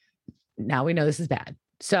bad. Now we know this is bad.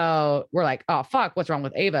 So we're like, oh, fuck, what's wrong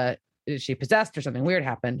with Ava? Is she possessed or something weird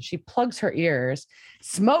happened? She plugs her ears.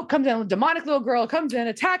 Smoke comes in. Demonic little girl comes in,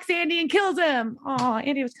 attacks Andy and kills him. Oh,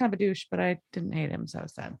 Andy was kind of a douche, but I didn't hate him, so I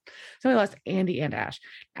was sad. So we lost Andy and Ash.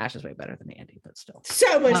 Ash is way better than Andy, but still.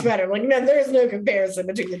 So much better. Like, no, there's no comparison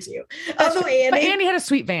between the two. Although Andy had a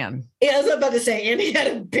sweet van. Yeah, I was about to say, Andy had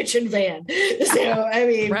a bitchin' van. So, I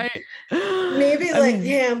mean, right. Maybe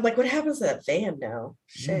like, what happens to that van now?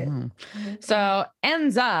 Shit. Mm-hmm. So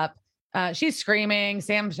ends up, she's screaming.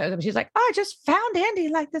 Sam shows up. She's like, oh, I just found Andy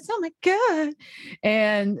like this. Oh my God.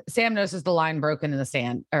 And Sam notices the line broken in the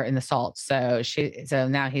sand or in the salt. So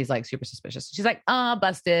now he's like super suspicious. She's like,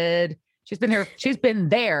 busted. She's been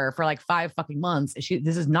there for like 5 fucking months.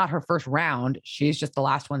 This is not her first round. She's just the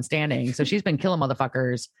last one standing. So she's been killing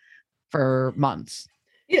motherfuckers for months.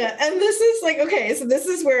 Yeah, and this is like, okay, so this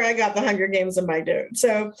is where I got the Hunger Games in my note.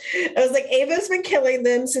 So I was like, Ava's been killing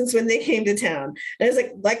them since when they came to town. And I was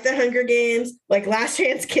like the Hunger Games, like Last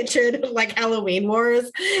Chance Kitchen, like Halloween Wars.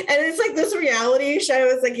 And it's like this reality show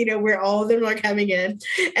is like, where all of them are coming in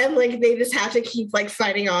and like they just have to keep like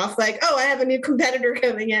fighting off, like, oh, I have a new competitor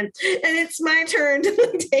coming in and it's my turn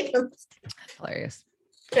to take them. Hilarious.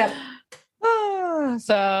 Yeah.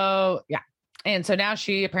 So yeah. And so now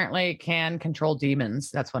she apparently can control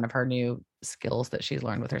demons. That's one of her new skills that she's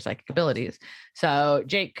learned with her psychic abilities. So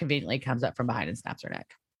Jake conveniently comes up from behind and snaps her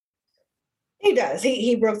neck. He does.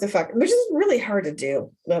 He broke the fuck, which is really hard to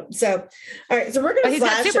do. So, all right. So we're gonna. But he's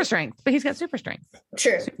got super strength. But he's got super strength.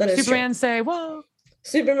 Sure. Superman say, "Whoa."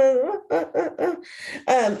 Superman.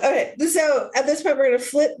 Okay, so at this point, we're going to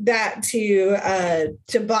flip back to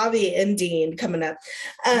Bobby and Dean coming up.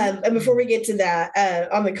 And before we get to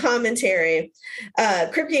that, on the commentary,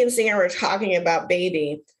 Kripke and Singer were talking about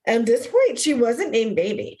Baby. And at this point, she wasn't named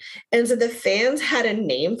Baby, and so the fans had a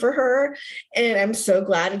name for her, and I'm so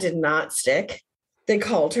glad it did not stick. They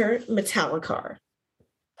called her Metallica.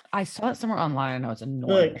 I saw it somewhere online, and I was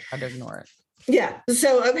annoyed. I had to ignore it. Yeah.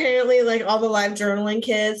 So apparently, like all the live journaling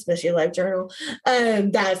kids, especially Live Journal,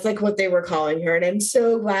 that's like what they were calling her. And I'm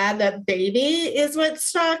so glad that Baby is what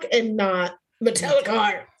stuck and not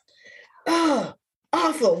Metallica. Oh,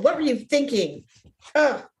 awful. What were you thinking?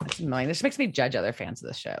 Oh. That's annoying. This makes me judge other fans of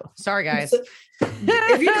the show. Sorry, guys.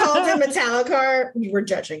 If you called him Metallica, we were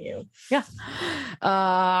judging you. Yeah.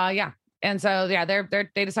 Yeah. And so, yeah,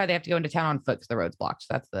 they decide they have to go into town on foot because the road's blocked. So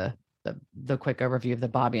that's the quick overview of the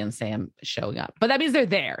Bobby and Sam showing up, but that means they're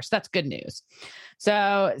there. So that's good news.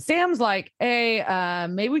 So Sam's like, hey,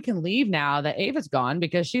 maybe we can leave now that Ava's gone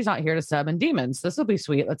because she's not here to summon demons. This will be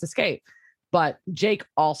sweet. Let's escape. But Jake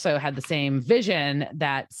also had the same vision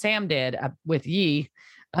that Sam did with Yi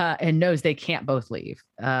and knows they can't both leave.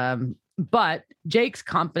 But Jake's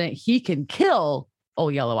confident he can kill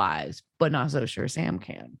Old Yellow Eyes, but not so sure Sam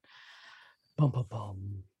can. Boom, boom,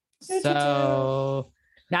 boom. So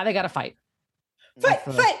now they got to fight. Fight.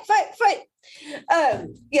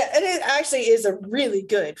 Yeah, and it actually is a really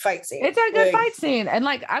good fight scene. It's a good fight scene. And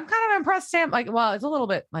like, I'm kind of impressed, Sam. Like, well, it's a little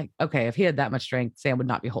bit like, okay, if he had that much strength, Sam would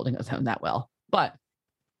not be holding his own that well. But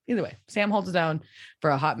either way, Sam holds his own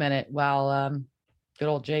for a hot minute while good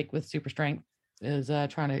old Jake with super strength is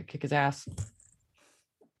trying to kick his ass.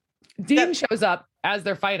 Dean shows up as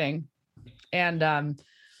they're fighting. And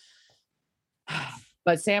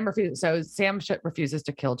but Sam refuses. So Sam refuses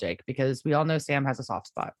to kill Jake because we all know Sam has a soft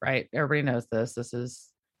spot, right? Everybody knows this. This is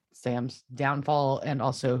Sam's downfall. And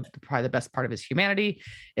also probably the best part of his humanity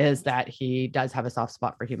is that he does have a soft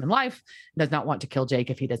spot for human life, does not want to kill Jake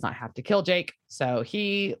if he does not have to kill Jake. So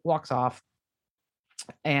he walks off.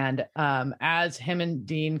 And as him and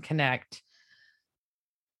Dean connect,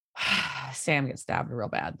 Sam gets stabbed real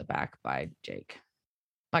bad in the back by Jake.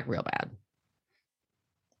 Like real bad.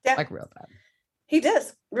 Yeah. Like real bad. He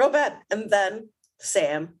does real bad. And then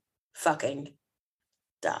Sam fucking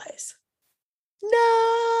dies.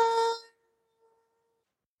 No.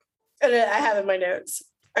 And I have in my notes.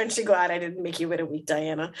 Aren't you glad I didn't make you wait a week,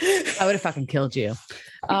 Diana? I would have fucking killed you.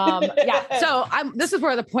 Yeah. So this is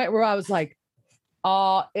where the point where I was like,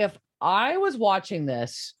 if I was watching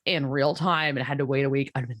this in real time and had to wait a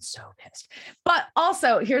week, I'd have been so pissed. But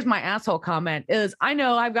also, here's my asshole comment is I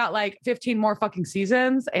know I've got like 15 more fucking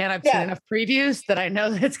seasons and I've seen enough previews that I know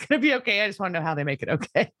that it's going to be okay. I just want to know how they make it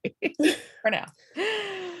okay for now.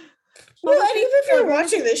 Well, and even if you're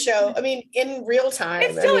watching this show, I mean, in real time,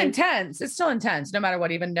 it's still intense. It's still intense, no matter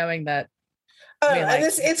what, even knowing that. And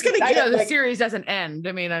it's going to get. I know the series doesn't end.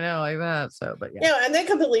 I mean, I know like that. So, but yeah. And they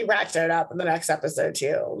completely racked it up in the next episode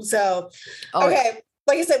too. So, okay.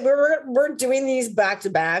 Like I said, we're doing these back to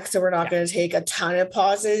back, so we're not going to take a ton of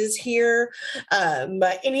pauses here.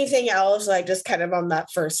 But anything else, like just kind of on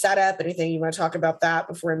that first setup, anything you want to talk about that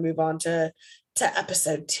before we move on to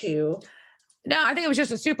episode 2? No, I think it was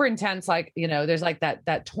just a super intense, like, there's like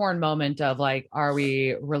that torn moment of like, are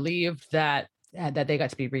we relieved that they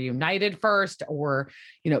got to be reunited first, or,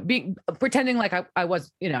 pretending like I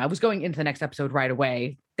was going into the next episode right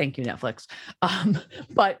away. Thank you, Netflix.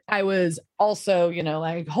 But I was also,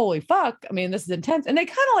 like, holy fuck. I mean, this is intense. And they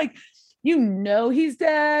kind of like, he's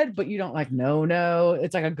dead, but you don't like, no.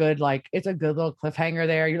 It's like it's a good little cliffhanger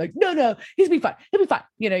there. You're like, no, he'll be fine. He'll be fine.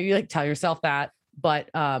 You like tell yourself that,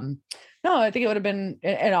 but, no, I think it would have been,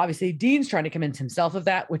 and obviously Dean's trying to convince himself of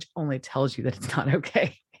that, which only tells you that it's not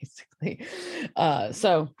okay, basically.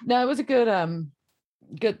 So no, it was a good little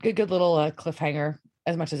cliffhanger,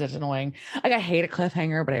 as much as it's annoying. Like I hate a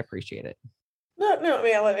cliffhanger, but I appreciate it. No, I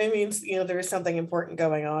mean, it means, there is something important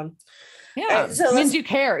going on. Yeah. Right, so it means you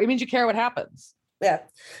care. It means you care what happens. Yeah.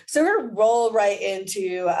 So we're gonna roll right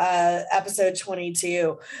into episode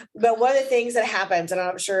 22. But one of the things that happens, and I'm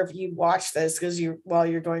not sure if you watched this because while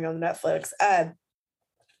you're going on Netflix,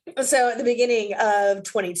 so at the beginning of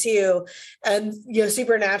 22, and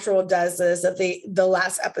Supernatural does this at the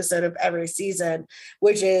last episode of every season,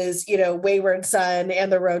 which is Wayward Son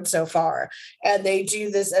and The Road So Far, and they do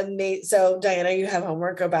this amazing. So Diana, you have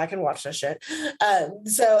homework. Go back and watch this shit. They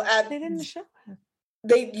didn't show it.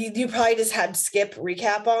 You probably just had skip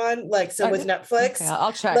recap on with Netflix. Okay,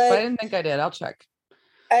 I'll check, but I didn't think I did. I'll check.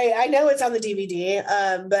 I know it's on the DVD,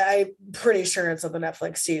 but I'm pretty sure it's on the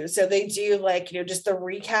Netflix too. So they do just the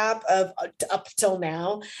recap of up till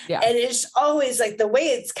now. Yeah. And it's always the way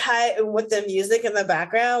it's cut and with the music in the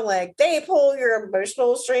background, they pull your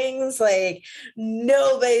emotional strings like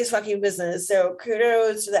nobody's fucking business. So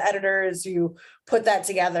kudos to the editors who put that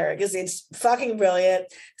together because it's fucking brilliant.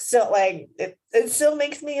 So it still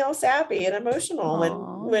makes me all sappy and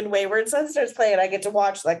emotional when Wayward Son starts playing. I get to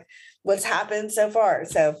watch what's happened so far.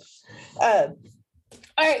 So, all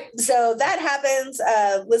right. So that happens.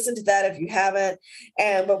 Listen to that if you haven't.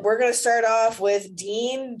 But we're going to start off with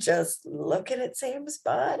Dean just looking at Sam's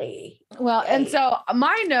body. Well, and so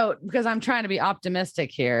my note, because I'm trying to be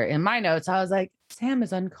optimistic here, in my notes, I was like, Sam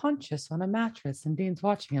is unconscious on a mattress and Dean's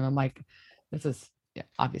watching him. I'm like, this is,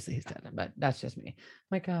 obviously he's dead, but that's just me.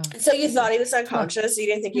 So you thought he was unconscious? You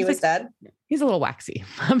didn't think he was dead? He's a little waxy.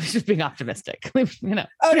 I'm just being optimistic. Oh no,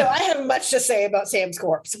 I have much to say about Sam's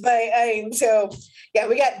corpse, but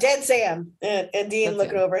we got dead Sam and Dean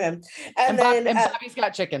looking over him, and Bobby's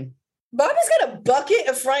got chicken. Bobby's got a bucket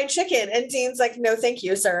of fried chicken, and Dean's like, "No, thank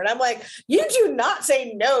you, sir." And I'm like, "You do not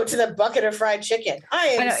say no to the bucket of fried chicken."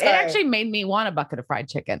 I know, it actually made me want a bucket of fried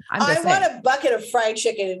chicken. I want a bucket of fried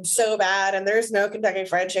chicken so bad, and there's no Kentucky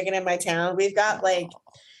Fried Chicken in my town. We've got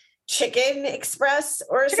Chicken Express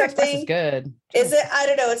or Chicken something. Express is good. Is it? I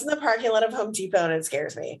don't know. It's in the parking lot of Home Depot, and it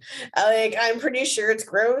scares me. I'm pretty sure it's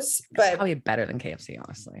gross, but probably better than KFC,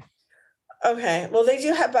 honestly. Okay. Well, they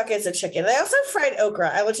do have buckets of chicken. They also have fried okra.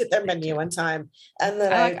 I looked at their menu one time, and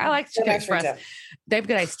then I like Chicken Express. They have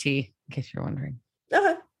good iced tea, in case you're wondering.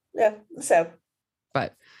 Okay. Yeah. So.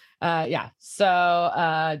 But, yeah.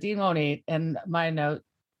 So Dean won't eat, and my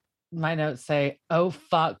notes say, "Oh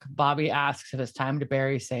fuck!" Bobby asks if it's time to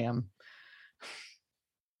bury Sam,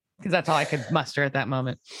 because that's all I could muster at that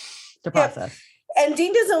moment to process. And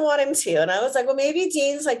Dean doesn't want him to. And I was like, well, maybe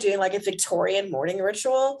Dean's doing a Victorian mourning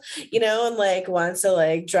ritual, and wants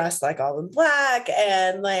to dress all in black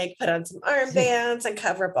and put on some armbands and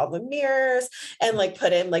cover up all the mirrors and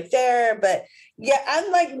put him there. But yeah,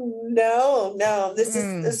 I'm like, no, this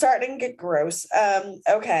is starting to get gross.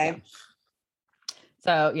 Okay. Yeah.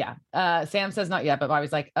 So yeah, Sam says not yet, but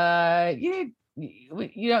Bobby's like, you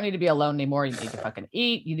don't need to be alone anymore. You need to fucking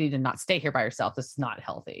eat. You need to not stay here by yourself. This is not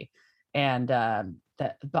healthy. And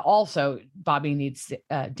but also Bobby needs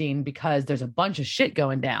Dean because there's a bunch of shit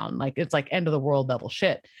going down. It's end of the world level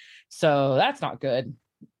shit. So that's not good.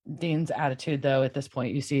 Dean's attitude, though, at this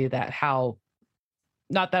point, you see that I'm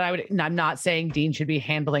not saying Dean should be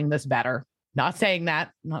handling this better. Not saying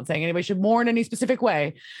that. I'm not saying anybody should mourn any specific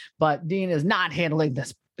way, but Dean is not handling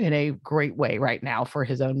this in a great way right now for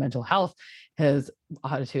his own mental health. His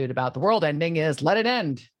attitude about the world ending is let it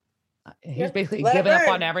end. He's basically giving up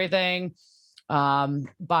on everything.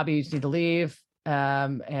 Bobby just need to leave,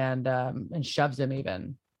 and shoves him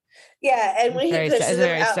even. Yeah, and when he pushes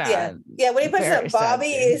him out, when he pushes him, Bobby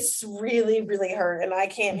is really, really hurt, and I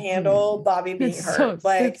can't handle Bobby being hurt.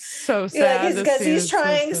 It's so sad because he's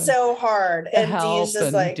trying so hard, and Dean's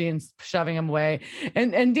just Dean's shoving him away,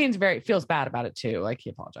 and Dean's feels bad about it too. He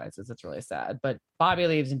apologizes. It's really sad, but Bobby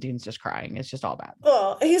leaves, and Dean's just crying. It's just all bad.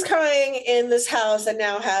 Well, he's crying in this house, and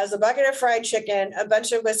now has a bucket of fried chicken, a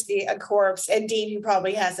bunch of whiskey, a corpse, and Dean, who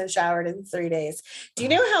probably hasn't showered in 3 days. Do you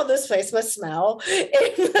know how this place must smell?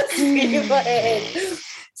 It must be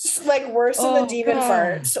worse than the demon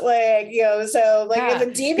farts. If a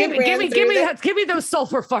demon give me those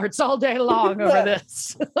sulfur farts all day long over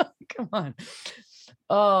this. Come on.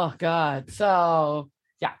 Oh God. So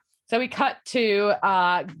yeah. So we cut to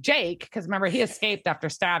Jake, because remember he escaped after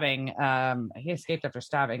stabbing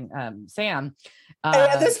Sam. And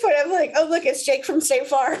at this point I'm like, oh look, it's Jake from State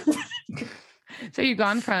Farm. So you've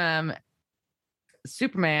gone from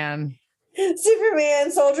Superman,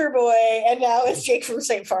 Soldier Boy, and now it's Jake from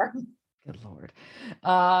State Farm. Good Lord.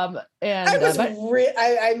 I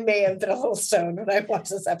may have been a little stoned when I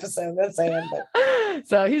watched this episode. That's saying, but.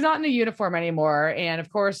 So he's not in the uniform anymore, and of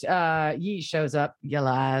course, Yee shows up, yell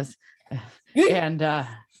eyes, and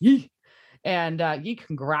And he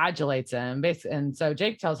congratulates him. And so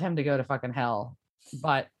Jake tells him to go to fucking hell.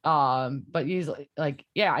 But he's like,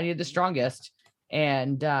 yeah, I need the strongest.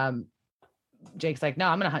 And Jake's like, no,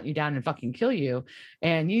 I'm gonna hunt you down and fucking kill you.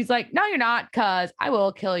 And he's like, no, you're not, because I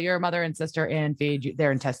will kill your mother and sister and feed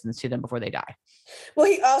their intestines to them before they die. Well,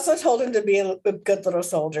 he also told him to be a good little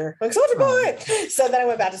soldier, like Soldier Boy. So then I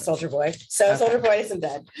went back to Soldier Boy. So okay. Soldier Boy isn't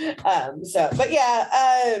dead. So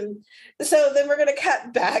then we're gonna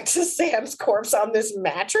cut back to Sam's corpse on this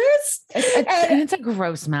mattress. It's a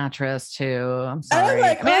gross mattress too. I'm sorry.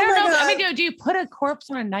 I don't know. I mean, do you put a corpse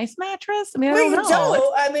on a nice mattress? I mean, I don't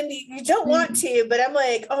know. I mean, you don't want to, but I'm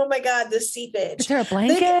like, oh my god, the seepage. Is there a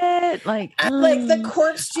blanket? Like the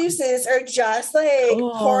corpse juices are just like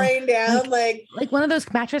pouring down, like one of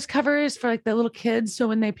those mattress covers for like the little kids, so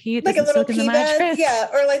when they pee, it like a little pee bed, yeah,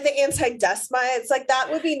 or like the anti-dust mites, like that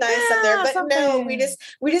would be nice in there. But no, we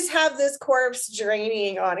just have this corpse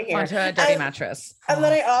draining on here onto a dirty mattress. And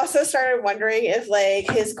then I also started wondering if like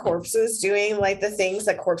his corpse was doing like the things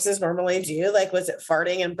that corpses normally do, like was it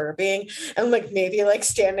farting and burping and like maybe like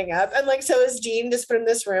standing up, and like so is Dean just put in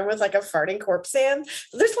this room with like a farting corpse Sam?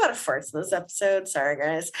 There's a lot of farts in this episode. Sorry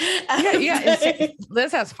guys.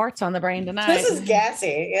 Liz has farts on the brain tonight. This is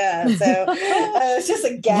gassy, yeah. So it's just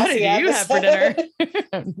a gassy episode. What did you have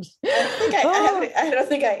for dinner? I don't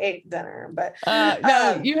think I ate dinner, but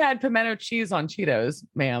no, you had pimento cheese on Cheetos,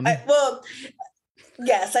 ma'am.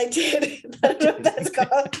 Yes, I did. I don't know what that's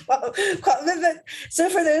called. So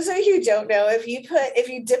for those of you who don't know, if you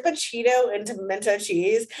dip a Cheeto into pimento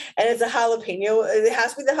cheese and it's a jalapeno, it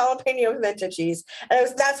has to be the jalapeno pimento cheese. And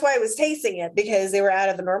that's why I was tasting it, because they were out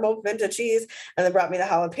of the normal pimento cheese and they brought me the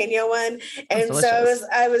jalapeno one. And so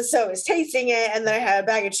I was tasting it, and then I had a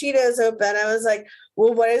bag of Cheetos open. I was like,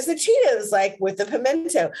 well, what is the Cheetos like with the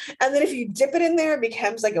pimento? And then if you dip it in there, it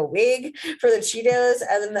becomes like a wig for the Cheetos.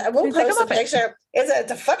 And then we'll post a picture.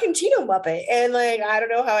 It's a fucking Cheeto Muppet. And like, I don't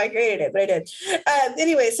know how I created it, but I did.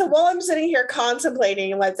 Anyway, so while I'm sitting here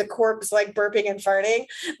contemplating like the corpse, like burping and farting,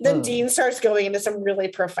 then Dean starts going into some really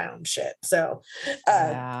profound shit. So,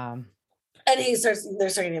 and they're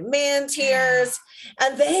starting to man tears.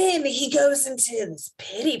 And then he goes into this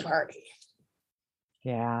pity party.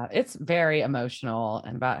 Yeah, it's very emotional,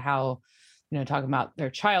 and about how, talking about their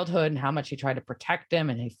childhood and how much he tried to protect them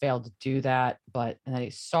and he failed to do that, and that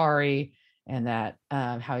he's sorry, and that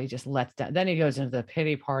how he just lets down. Then he goes into the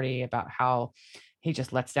pity party about how he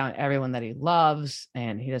just lets down everyone that he loves,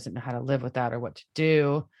 and he doesn't know how to live with that or what to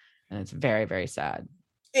do. And it's very, very sad.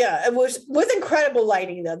 Yeah, it was with incredible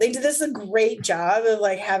lighting though. They did this a great job of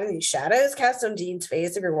like having these shadows cast on Dean's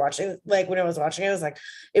face. If you're watching, like when I was watching, I was like,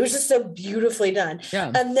 it was just so beautifully done. Yeah.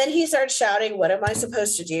 And then he started shouting, "What am I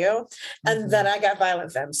supposed to do?" And then I got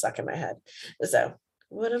Violent Femme stuck in my head. So,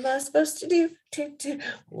 what am I supposed to do?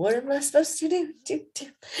 What am I supposed to do?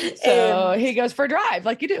 So he goes for a drive,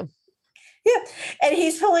 like you do. Yeah, and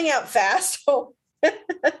he's pulling out fast.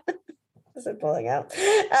 Pulling out,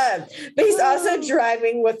 but he's also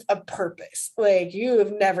driving with a purpose. Like you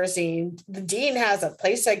have never seen. The Dean has a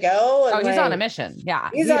place to go. And he's on a mission. Yeah,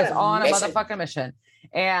 he's on a motherfucking mission.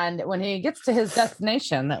 And when he gets to his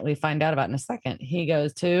destination, that we find out about in a second, he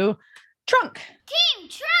goes to Trunk. Team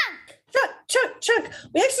Trunk. Trunk.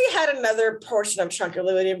 We actually had another portion of Trunk that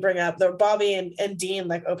we didn't bring up. The Bobby and Dean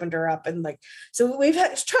like opened her up, and like so Trunk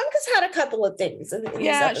has had a couple of things.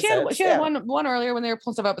 She had one earlier when they were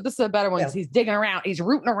pulling stuff up, but this is a better one because he's digging around, he's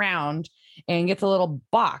rooting around, and gets a little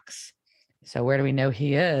box. So where do we know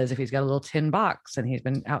he is? If he's got a little tin box and he's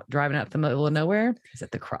been out driving out the middle of nowhere, he's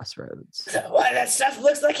at the crossroads. So that stuff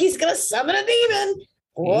looks like he's gonna summon a demon.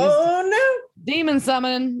 Oh no! Demon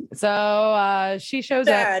summon. So she shows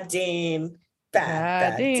up. Bad Dean.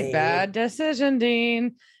 Bad Dean. Bad decision,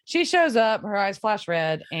 Dean. She shows up. Her eyes flash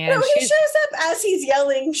red, and he shows up as he's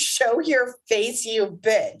yelling, "Show your face, you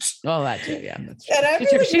bitch!" Oh, that too. Yeah. And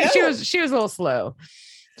she was a little slow.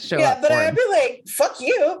 But I'd be like, "Fuck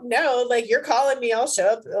you! No, like you're calling me. I'll show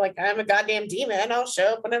up. Like I'm a goddamn demon. I'll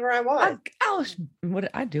show up whenever I want.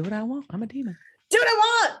 I do what I want. I'm a demon. Do what I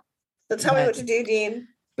want." So tell me what to do, Dean.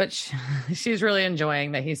 But she's really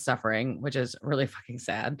enjoying that he's suffering, which is really fucking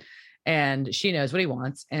sad. And she knows what he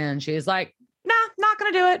wants. And she's like, nah, not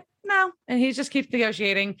going to do it. No. And he just keeps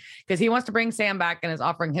negotiating because he wants to bring Sam back and is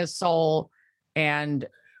offering his soul and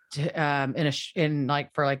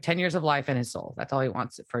for 10 years of life in his soul. That's all he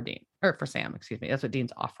wants for Dean, or for Sam, excuse me. That's what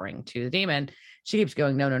Dean's offering to the demon. She keeps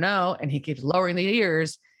going, no, no, no. And he keeps lowering the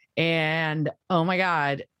years. And oh my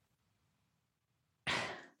God.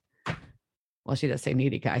 Well, she does say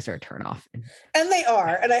needy guys are a turn off. And they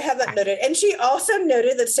are. And I have that noted. And she also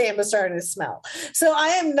noted that Sam was starting to smell. So I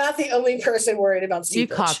am not the only person worried about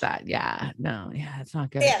seepage. You caught that. Yeah. No. Yeah. It's not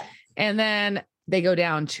good. Yeah. And then they go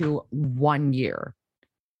down to 1 year.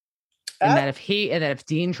 And that if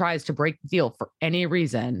Dean tries to break the deal for any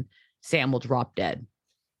reason, Sam will drop dead.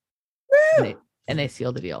 And they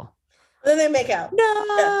seal the deal. Then they make out. No.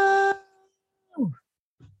 Yeah.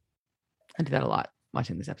 I do that a lot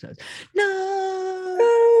watching these episodes. No.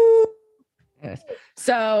 Yes.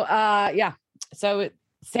 So,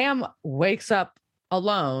 Sam wakes up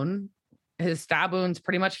alone. His stab wound's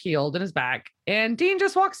pretty much healed in his back. And Dean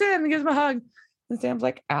just walks in and gives him a hug. And Sam's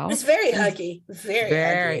like, ow. It's very huggy.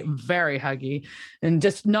 Very, very huggy. And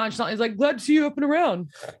just nonchalantly, he's like, glad to see you up and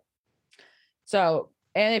around. So,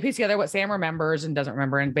 and they piece together what Sam remembers and doesn't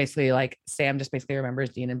remember. And basically, like, Sam just basically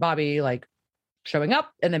remembers Dean and Bobby, like, showing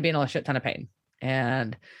up and then being in a shit ton of pain.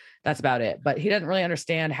 And that's about it. But he doesn't really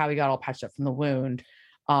understand how he got all patched up from the wound.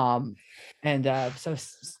 So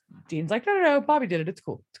Dean's like, no, Bobby did it. It's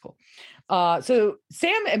cool. So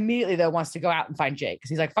Sam immediately, though, wants to go out and find Jake because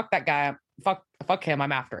he's like, fuck that guy. Fuck him.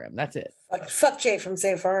 I'm after him. That's it. Fuck Jake from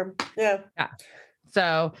State Farm. Yeah.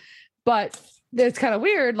 So, but it's kind of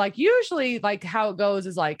weird. Like, usually, like, how it goes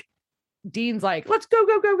is like, Dean's like, let's go,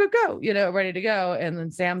 ready to go. And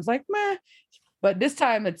then Sam's like, meh. But this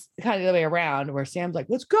time it's kind of the other way around where Sam's like,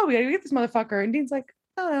 let's go. We gotta get this motherfucker. And Dean's like,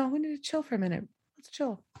 no, we need to chill for a minute. Let's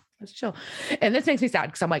chill. And this makes me sad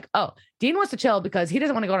because I'm like, oh, Dean wants to chill because he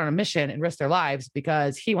doesn't want to go on a mission and risk their lives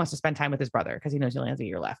because he wants to spend time with his brother because he knows he only has a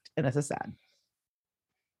year left. And this is sad.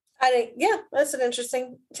 That's an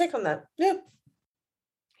interesting take on that. Yeah.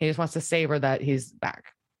 He just wants to savor that he's back.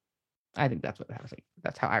 I think that's what I was like.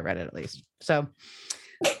 That's how I read it, at least. So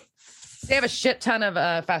they have a shit ton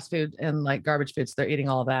of fast food and like garbage foods. They're eating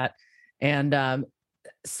all of that. And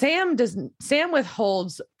Sam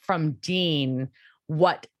withholds from Dean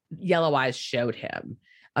what Yellow Eyes showed him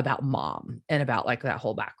about Mom and about like that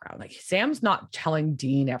whole background. Like, Sam's not telling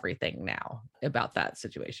Dean everything now about that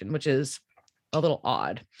situation, which is a little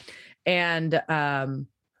odd. And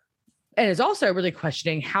is also really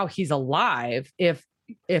questioning how he's alive if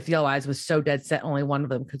Yellow Eyes was so dead set only one of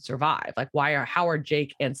them could survive. Like, how are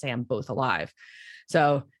Jake and Sam both alive?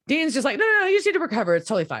 So Dean's just like, no, you just need to recover. It's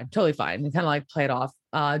totally fine. And kind of like play it off.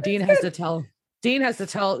 Dean has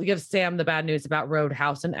to give Sam the bad news about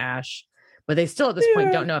Roadhouse and Ash, but they still at this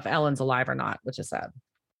point don't know if Ellen's alive or not, which is sad.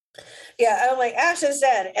 Yeah, I'm like, Ash is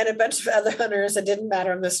dead, and a bunch of other hunters that didn't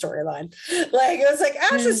matter in the storyline. Like, it was like,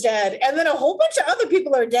 Ash is dead, and then a whole bunch of other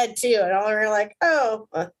people are dead too, and all are like, oh.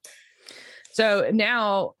 So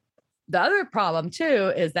now the other problem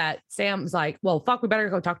too is that Sam's like, well, fuck, we better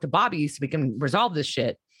go talk to Bobby so we can resolve this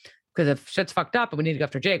shit. Because if shit's fucked up and we need to go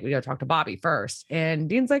after Jake, we got to talk to Bobby first. And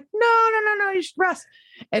Dean's like, no, you should rest.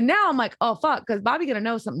 And now I'm like, oh, fuck, because Bobby going to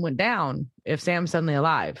know something went down if Sam's suddenly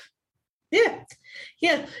alive.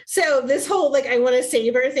 Yeah. So this whole, like, I want to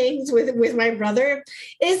savor things with my brother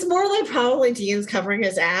is more like probably Dean's covering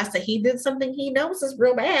his ass that he did something he knows is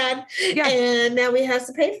real bad. Yeah. And now he has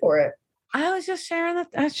to pay for it. I was just sharing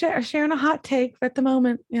a hot take at the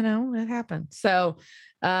moment, it happened. So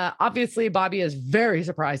obviously Bobby is very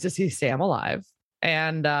surprised to see Sam alive.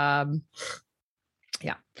 And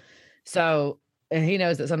so he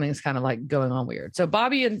knows that something's kind of like going on weird. So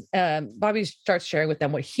Bobby starts sharing with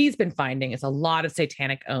them what he's been finding is a lot of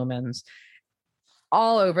satanic omens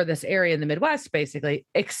all over this area in the Midwest, basically,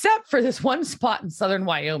 except for this one spot in southern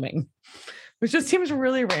Wyoming, which just seems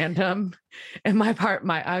really random. And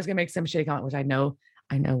I was gonna make some shitty comment, which I know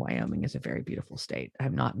Wyoming is a very beautiful state.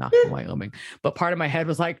 I'm not knocking Wyoming, but part of my head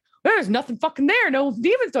was like, there's nothing fucking there. No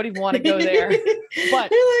demons don't even want to go there.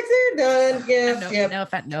 But they're done. Yeah.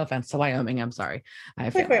 No offense to Wyoming. I'm sorry.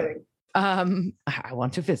 I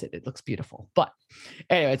want to visit. It looks beautiful. But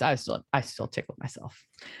anyways, I still tickle myself.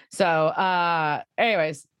 So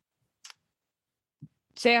anyways,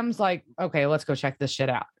 Sam's like, okay, let's go check this shit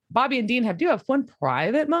out. Bobby and Dean do have one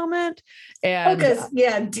private moment, and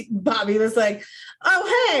Bobby was like,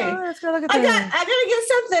 "Oh, hey, let's go look at I gotta get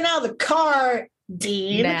something out of the car,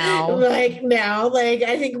 Dean. Now,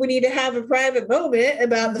 I think we need to have a private moment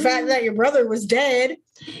about the fact that your brother was dead,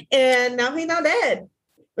 and now he's not dead."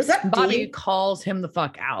 What's up, Bobby Dean? calls him the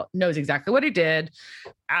fuck out, knows exactly what he did,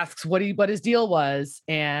 asks what his deal was,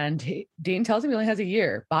 and Dean tells him he only has a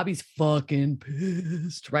year. Bobby's fucking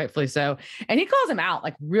pissed, rightfully so. And he calls him out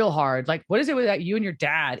like real hard. Like, what is it with that you and your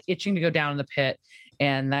dad itching to go down in the pit?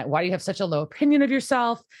 And that why do you have such a low opinion of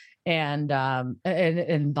yourself? And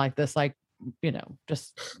like this, like,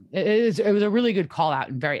 just it was a really good call out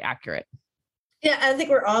and very accurate. Yeah, I think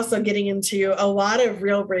we're also getting into a lot of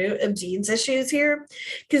real root of Dean's issues here,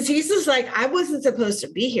 because he's just like, I wasn't supposed to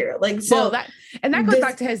be here. Like, so well, that goes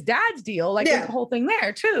back to his dad's deal. Like, there's yeah, a whole thing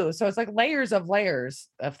there too. So it's like layers of things.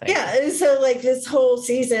 yeah. And so like this whole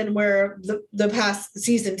season, where the past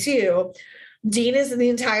season 2, Dean is the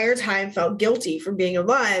entire time felt guilty for being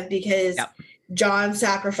alive because Yep. John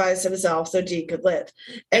sacrificed himself so Dean could live.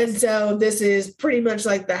 And so this is pretty much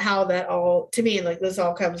like how that all, to me, like this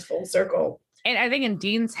all comes full circle. And I think in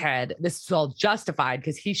Dean's head, this is all justified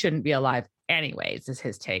because he shouldn't be alive anyways, is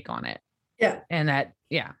his take on it. Yeah. And that,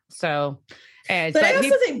 yeah. So, but I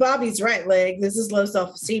also think Bobby's right. Like, this is low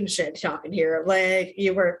self-esteem shit talking here. Like,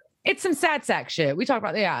 it's some sad sack shit. We talk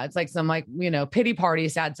about, it's like some pity party,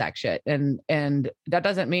 sad sack shit. And that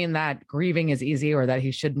doesn't mean that grieving is easy or that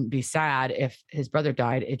he shouldn't be sad if his brother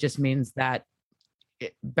died. It just means that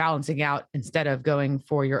balancing out, instead of going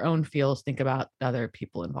for your own feels, think about other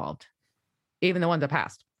people involved. Even the ones that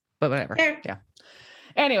passed, but whatever. Yeah.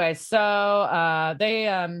 Anyway, so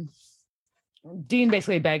Dean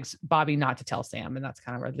basically begs Bobby not to tell Sam, and that's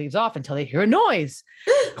kind of where it leaves off until they hear a noise.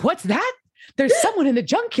 What's that? There's someone in the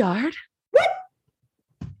junkyard.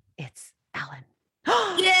 It's Ellen.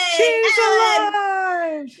 Yay, she's Ellen!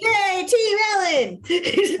 alive! Yay, Team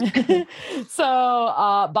Ellen! So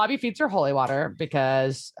Bobby feeds her holy water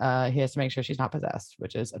because he has to make sure she's not possessed,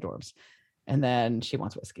 which is adorbs. And then she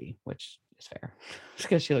wants whiskey, which is fair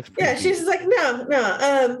because she looks pretty she's just like, no.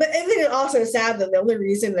 But I think it's also sad that the only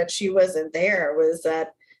reason that she wasn't there was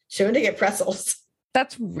that she wanted to get pretzels.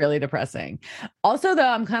 That's really depressing. Also, though,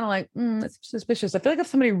 I'm kind of like, it's suspicious. I feel like if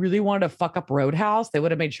somebody really wanted to fuck up Roadhouse, they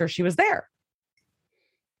would have made sure she was there.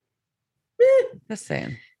 Just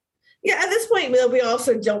saying. Yeah, at this point, we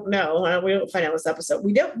also don't know. We don't find out this episode.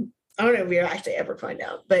 I don't know if we actually ever find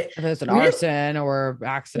out, but if there's an arson or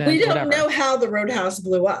accident. We don't know how the Roadhouse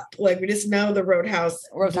blew up. Like, we just know the Roadhouse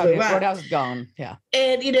blew up. Roadhouse is gone. Yeah.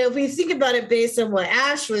 And, if we think about it based on what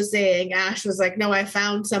Ash was saying, Ash was like, no, I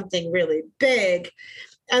found something really big.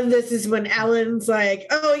 And this is when Ellen's like,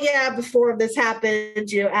 oh, yeah, before this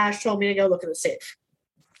happened, Ash told me to go look in the safe.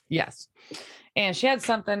 Yes. And she had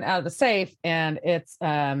something out of the safe, and it's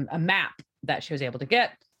a map that she was able to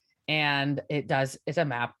get. And it's a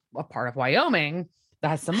map, a part of Wyoming that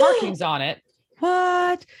has some markings on it.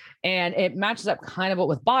 What? And it matches up kind of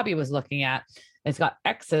what Bobby was looking at. It's got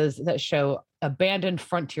X's that show abandoned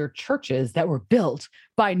frontier churches that were built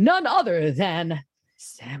by none other than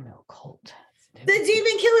Samuel Colt. The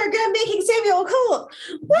demon killer gun making Samuel Colt.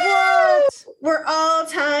 What? We're all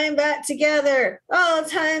tying that together. And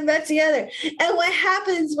what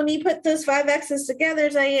happens when you put those 5 X's together,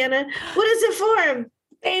 Diana? What does it form?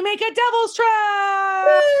 They make a devil's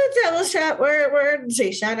trap. Devil's trap. We're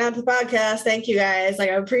say shout out to the podcast. Thank you guys.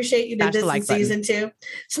 Like, I appreciate you did this in season 2.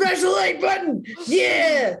 Smash the like button.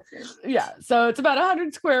 Yeah. Yeah. So it's about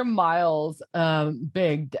 100 square miles.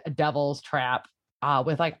 Big devil's trap.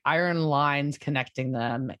 With like iron lines connecting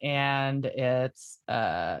them, and it's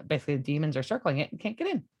basically the demons are circling it and can't get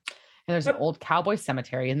in. And there's an old cowboy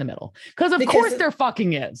cemetery in the middle because of course there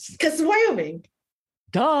fucking is. Because Wyoming.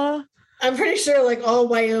 Duh. I'm pretty sure like all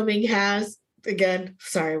Wyoming has, again,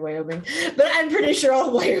 sorry, Wyoming, but I'm pretty sure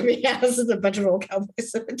all Wyoming has is a bunch of old cowboy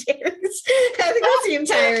cemeteries. I think that's the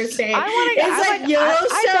entire state. It's like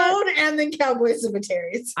Yellowstone and then cowboy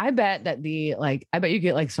cemeteries. I bet that I bet you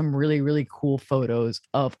get like some really, really cool photos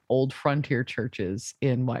of old frontier churches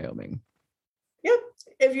in Wyoming. Yep.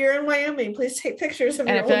 If you're in Wyoming, please take pictures of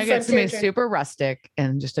your old frontier church. And I feel like it's super rustic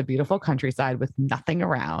and just a beautiful countryside with nothing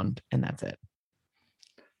around, and that's it.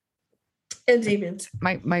 And demons.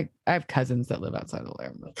 I have cousins that live outside of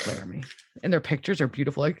Laramie, and their pictures are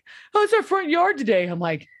beautiful. Like, oh, it's our front yard today. I'm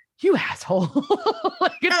like, you asshole.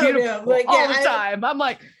 Like, it's beautiful like, all the time. I'm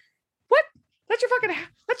like, what? That's your front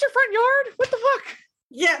yard? What the fuck?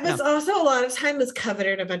 Yeah, but it's also a lot of time is covered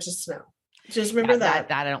in a bunch of snow. Just remember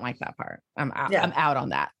that. I don't like that part. I'm out. Yeah. I'm out on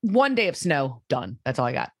that. One day of snow, done. That's all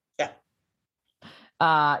I got. Yeah.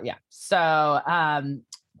 Yeah. So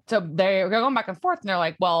they're going back and forth, and they're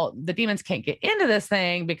like, well, the demons can't get into this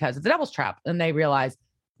thing because it's a devil's trap. And they realize,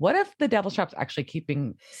 what if the devil's trap's actually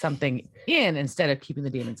keeping something in instead of keeping the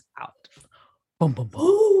demons out? Boom, boom,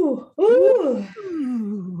 boom.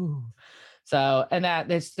 Ooh. So, and that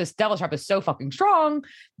this devil's trap is so fucking strong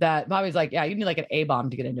that Bobby's like, yeah, you need like an A-bomb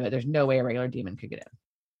to get into it. There's no way a regular demon could get in.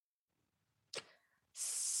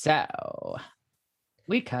 So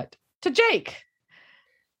we cut to Jake.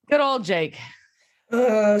 Good old Jake.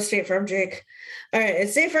 State Farm Jake. All right,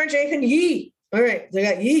 it's State Farm Jake and Yee. All right, they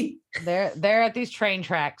got Yee. They're at these train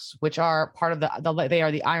tracks, which are part of they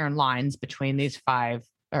are the iron lines between these 5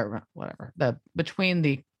 or whatever between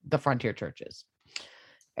the frontier churches.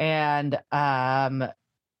 And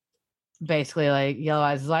basically like Yellow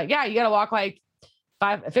Eyes is like, yeah, you got to walk like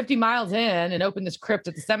 50 miles in and open this crypt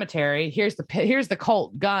at the cemetery. Here's the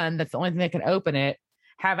Colt gun. That's the only thing that can open it.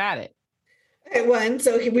 Have at it. It won.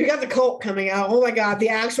 So we got the Colt coming out. Oh my God, the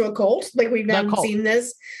actual Colt. Like we've never seen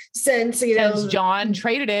this since John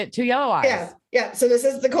traded it to Yellow Eyes. Yeah. So this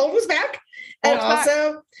is the Colt was back. And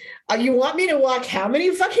also, you want me to walk how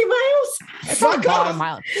many fucking miles? Fuck off.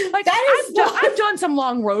 Like I've done some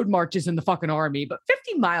long road marches in the fucking army, but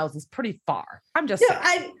 50 miles is pretty far. I'm just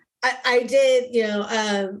saying. I did,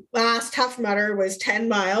 last Tough Mudder was 10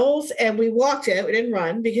 miles and we walked it. We didn't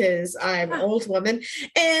run because I'm an old woman.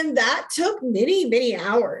 And that took many, many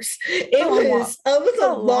hours. It was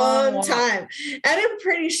a long time. And I'm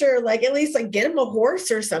pretty sure like, at least like get him a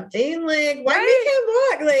horse or something. Like why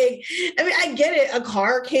make him walk? Like, I mean, I get it. A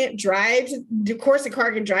car can't drive. Of course a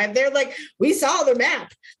car can drive there. Like we saw the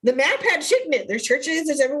map. The map had shit in it. There's churches,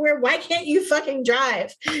 there's everywhere. Why can't you fucking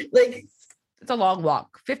drive? Like, it's a long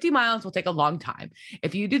walk. 50 miles will take a long time.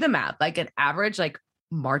 If you do the math, like an average, like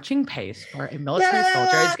marching pace for a military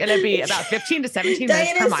soldier is going to be about 15 to 17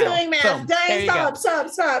 minutes per mile. Doing math. Diane, stop.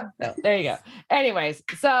 So, there you go. Anyways.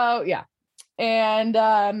 So yeah. And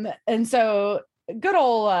so good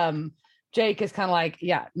old, Jake is kind of like,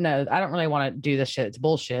 yeah, no, I don't really want to do this shit. It's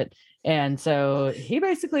bullshit. And so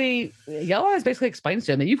Yellow Eyes basically explains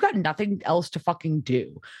to him that you've got nothing else to fucking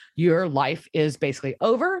do. Your life is basically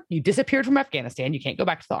over. You disappeared from Afghanistan. You can't go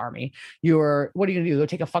back to the army. What are you going to do? Go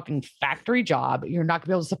take a fucking factory job. You're not going to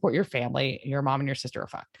be able to support your family. Your mom and your sister are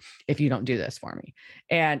fucked if you don't do this for me.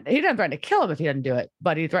 And he doesn't threaten to kill him if he doesn't do it,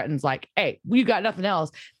 but he threatens like, hey, you got nothing else,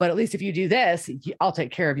 but at least if you do this, I'll take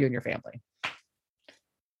care of you and your family.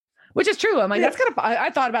 Which is true. I'm like, that's kind of, I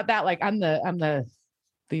thought about that. Like I'm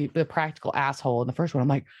the practical asshole in the first one. I'm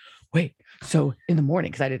like, wait, so in the morning,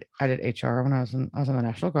 because I did HR when I was in the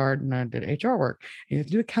National Guard and I did HR work. You have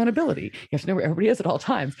to do accountability. You have to know where everybody is at all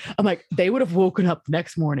times. I'm like, they would have woken up the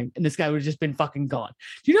next morning and this guy would have just been fucking gone.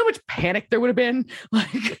 Do you know how much panic there would have been?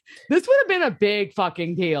 Like, this would have been a big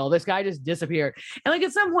fucking deal. This guy just disappeared. And like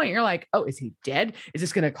at some point you're like, oh, is he dead? Is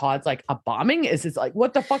this going to cause like a bombing? Is this like,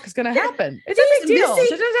 what the fuck is going to happen? It's a big deal. So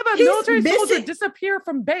just have a military soldier disappear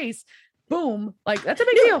from base. Boom. Like that's a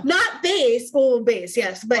big deal. Not base,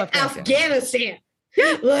 yes, but Afghanistan.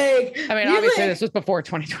 Yeah. Like, I mean, obviously this was before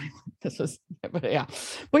 2021. This was, but yeah.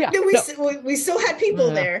 We still had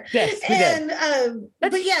people there. Yes, we did.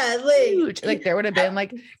 But yeah, like huge. Like there would have been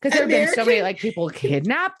like, because there have been so many like people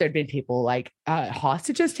kidnapped. There'd been people like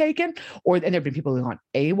hostages taken, and there'd been people who on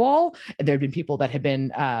AWOL, and there'd been people that had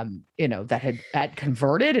been, that had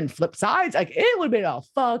converted and flipped sides. Like it would have been a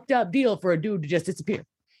fucked up deal for a dude to just disappear.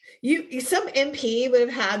 Some MP would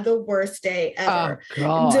have had the worst day ever. Oh,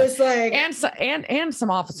 God. Just like and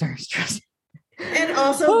some officers just and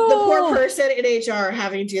also the poor person in HR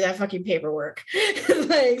having to do that fucking paperwork.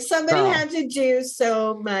 Like somebody had to do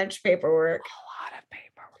so much paperwork. A lot of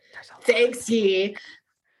paperwork. Thanks, Yee.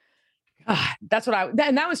 That's what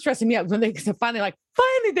and that was stressing me out when they finally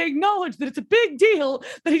they acknowledged that it's a big deal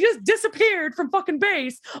that he just disappeared from fucking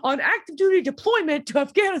base on active duty deployment to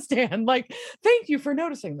Afghanistan. Like, thank you for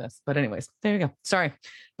noticing this. But anyways, there you go. Sorry.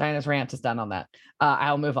 Diana's rant is done on that.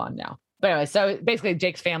 I'll move on now. But anyway, so basically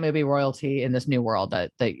Jake's family will be royalty in this new world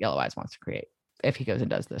that Yellow Eyes wants to create if he goes and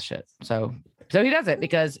does this shit. So he does it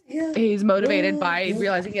because he's motivated by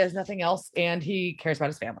realizing he has nothing else and he cares about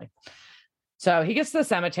his family. So he gets to the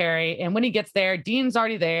cemetery, and when he gets there, Dean's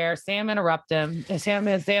already there. Sam interrupts him.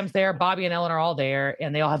 Sam's there. Bobby and Ellen are all there,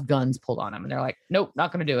 and they all have guns pulled on them. And they're like, nope,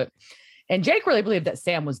 not going to do it. And Jake really believed that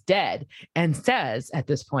Sam was dead and says at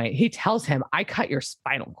this point, he tells him, I cut your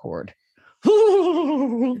spinal cord.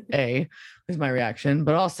 A is my reaction,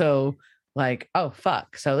 but also like, oh,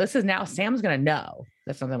 fuck. So this is now Sam's going to know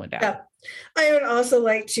that something went down. Yeah. I would also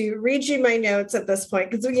like to read you my notes at this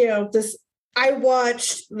point because, I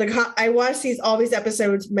watched all these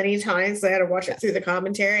episodes many times. So I had to watch it through the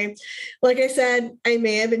commentary. Like I said, I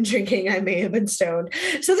may have been drinking. I may have been stoned.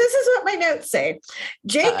 So this is what my notes say.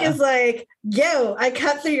 Jake is like, yo, I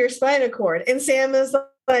cut through your spinal cord. And Sam is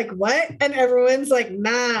like, what? And everyone's like,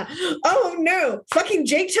 nah. Oh no. Fucking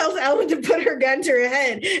Jake tells Ellen to put her gun to her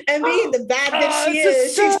head. And being the bad bitch she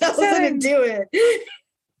is, she tells her to do it.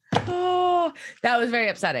 Oh, that was very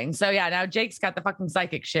upsetting. So yeah, now Jake's got the fucking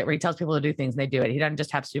psychic shit where he tells people to do things and they do it. He doesn't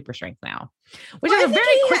just have super strength now, which is a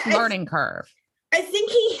very quick learning curve. I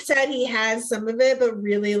think he said he has some of it, but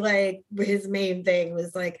really like his main thing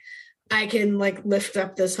was like, I can like lift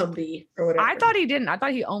up this Humvee or whatever. I thought he didn't. I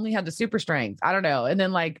thought he only had the super strength. I don't know. And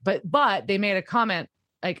then like, but they made a comment,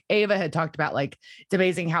 like Ava had talked about, like, it's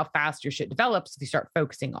amazing how fast your shit develops if you start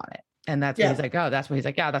focusing on it. And that's when he's like, oh, that's when he's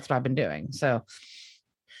like, yeah, that's what I've been doing. So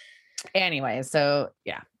anyway, so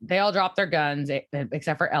yeah, they all drop their guns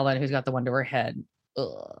except for Ellen, who's got the one to her head.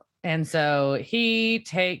 Ugh. And so he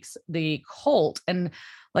takes the Colt, and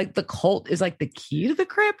like the Colt is like the key to the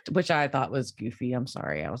crypt, which I thought was goofy. I'm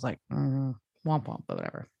sorry. I was like, womp womp, but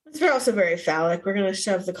whatever. It's also very phallic. We're going to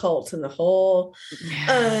shove the Colt in the hole.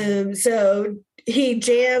 So he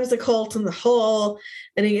jams the Colt in the hole,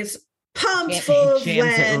 and he gets pumped full of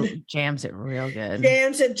lead. Jams it real good.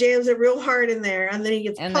 Jams it real hard in there, and then he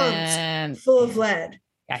gets pumped full of lead.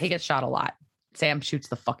 Yeah, he gets shot a lot. Sam shoots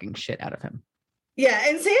the fucking shit out of him. Yeah,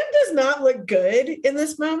 and Sam does not look good in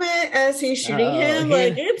this moment as he's shooting him.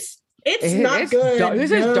 Like it's not good.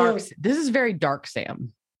 This is dark. This is very dark,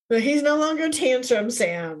 Sam. But he's no longer tantrum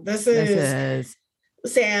Sam. This is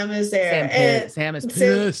Sam is there. Sam is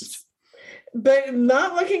pissed. But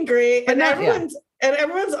not looking great. And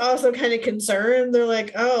everyone's also kind of concerned. They're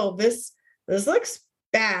like, oh, this looks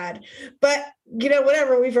bad. But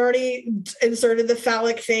whatever, we've already inserted the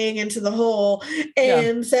phallic thing into the hole.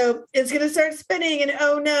 And so it's gonna start spinning, and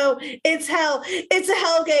oh no, it's hell. It's a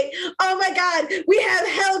hell gate. Oh my god, we have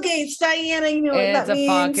hell gates, Diana. You know what that means?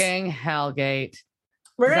 It's a fucking hell gate.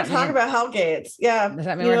 We're going to talk about hell gates. Yeah. Does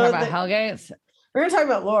that mean we're talking about hell gates? We're going to talk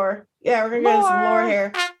about lore. Yeah, we're going to get into some lore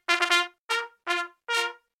here.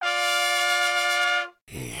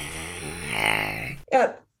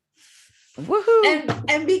 Yep. Woohoo.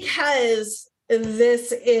 And because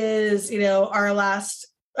this is, our last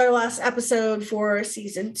episode for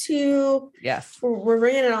season 2. Yes. We're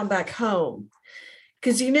bringing it on back home.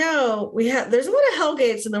 Because there's a lot of hell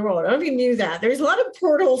gates in the world. I don't know if you knew that. There's a lot of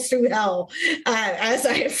portals to hell, as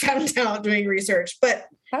I found out doing research. But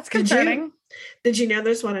that's concerning. Did you know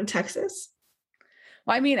there's one in Texas?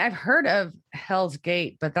 Well, I mean, I've heard of Hell's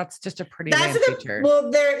Gate, but that's just a pretty nice feature. Well,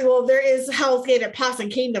 there is Hell's Gate at Possum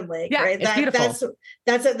Kingdom Lake, right? It's beautiful.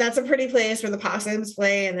 That's a pretty place where the possums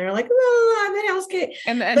play, and they're like, "Oh, I'm at Hell's Gate."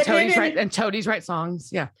 And Toadies write songs.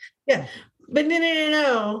 Yeah. Yeah. But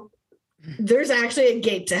no. There's actually a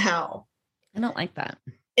gate to hell. I don't like that.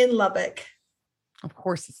 In Lubbock. Of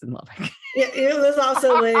course it's in Lubbock. Yeah, there's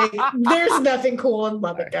also there's nothing cool in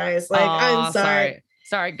Lubbock, guys. I'm sorry.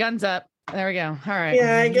 Sorry, guns up. There we go. All right.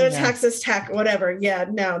 Yeah, I go to Texas Tech, whatever. Yeah,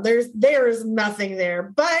 no, there is nothing there,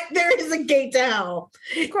 but there is a gate to hell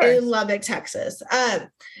in Lubbock, Texas.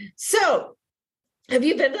 So have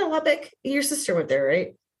you been to Lubbock? Your sister went there,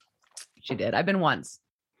 right? She did. I've been once.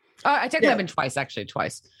 I've been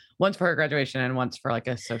twice. Once for her graduation and once for like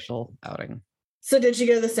a social outing. So did you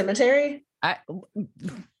go to the cemetery?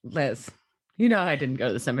 Liz, I didn't go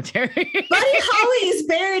to the cemetery. Buddy Holly is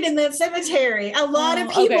buried in that cemetery. A lot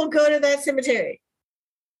of people go to that cemetery.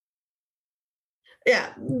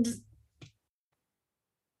 Yeah.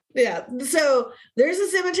 Yeah. So there's a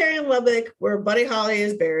cemetery in Lubbock where Buddy Holly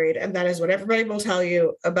is buried, and that is what everybody will tell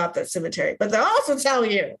you about that cemetery. But they'll also tell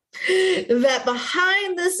you that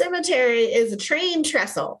behind the cemetery is a train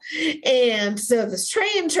trestle. And so this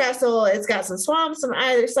train trestle, it's got some swamps on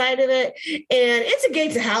either side of it, and it's a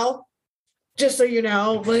gate to hell. Just so you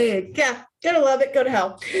know, go to Lubbock, go to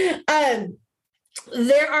hell.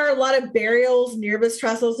 There are a lot of burials near this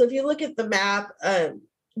trestle. So if you look at the map,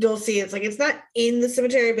 you'll see it's not in the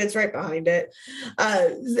cemetery, but it's right behind it.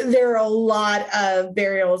 There are a lot of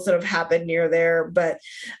burials that have happened near there. But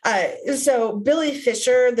so Billy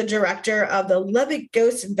Fisher, the director of the Lubbock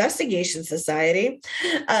Ghost Investigation Society,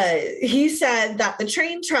 he said that the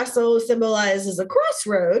train trestle symbolizes a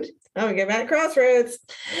crossroad. Oh, get back crossroads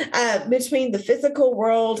between the physical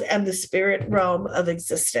world and the spirit realm of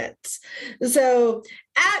existence. So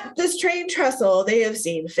at this train trestle, they have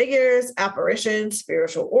seen figures, apparitions,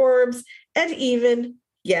 spiritual orbs, and even,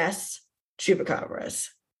 yes, chupacabras.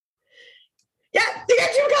 Yeah, they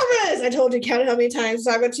got chupacabras. I told you, count how many times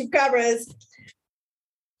I got chupacabras.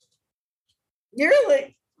 You're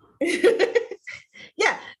like,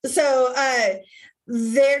 yeah. So,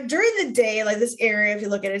 there during the day, like this area, if you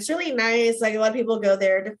look at it, it's really nice. Like a lot of people go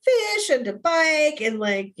there to fish and to bike and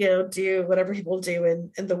do whatever people do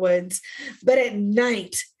in the woods. But at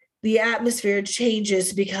night, the atmosphere changes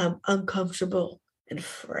to become uncomfortable and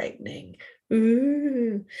frightening.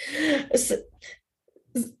 Ooh.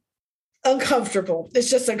 Uncomfortable.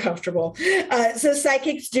 It's just uncomfortable. So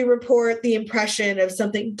psychics do report the impression of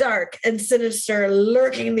something dark and sinister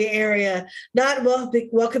lurking in the area, not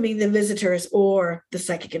welcoming the visitors or the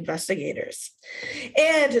psychic investigators.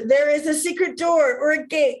 And there is a secret door or a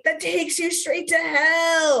gate that takes you straight to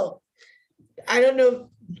hell. I don't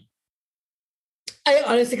know. I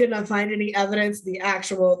honestly could not find any evidence of the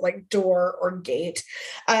actual like door or gate.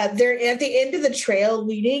 They're at the end of the trail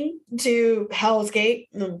leading to Hell's Gate,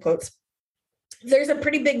 in quotes. There's a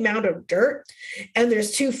pretty big mound of dirt, and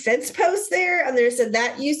there's 2 fence posts there, and they said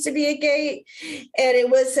that used to be a gate, and it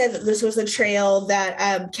was said that this was a trail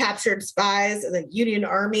that captured spies and the Union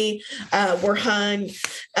Army were hung.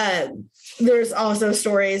 There's also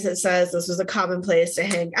stories that says this was a common place to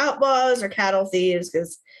hang outlaws or cattle thieves,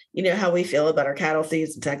 because you know how we feel about our cattle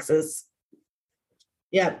thieves in Texas.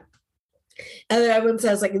 Yeah. And then everyone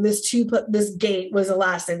says like this gate was the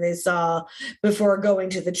last thing they saw before going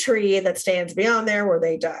to the tree that stands beyond there where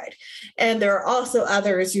they died. And there are also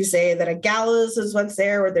others who say that a gallows was once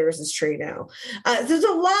there where there was this tree now. There's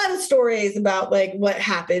a lot of stories about like what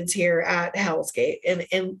happens here at Hell's Gate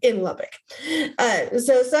in Lubbock.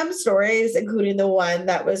 So some stories, including the one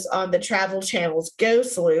that was on the Travel Channel's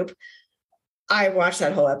Ghost Loop. I watched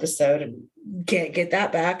that whole episode and can't get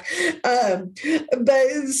that back.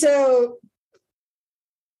 But so,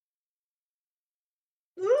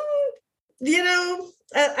 you know,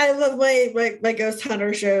 I love my ghost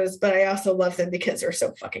hunter shows, but I also love them because they're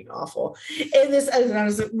so fucking awful. In this,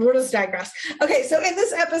 we'll just digress. Okay, so in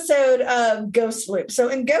this episode of Ghost Loop, so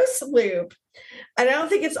in Ghost Loop, and I don't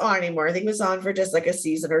think it's on anymore. I think it was on for just like a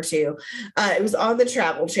season or 2. It was on the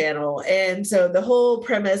Travel Channel. And so the whole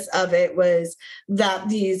premise of it was that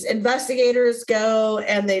these investigators go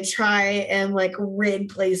and they try and like rid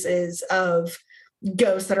places of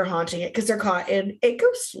ghosts that are haunting it because they're caught in a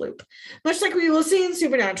ghost loop, much like we will see in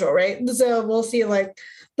Supernatural, right? So we'll see like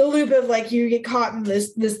the loop of like you get caught in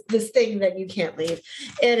this thing that you can't leave.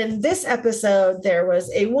 And in this episode, there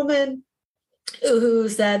was a woman who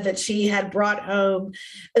said that she had brought home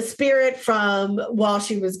a spirit from while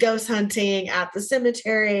she was ghost hunting at the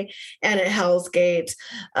cemetery and at Hell's Gate.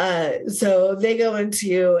 So they go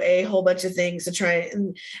into a whole bunch of things to try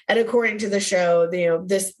and according to the show, you know,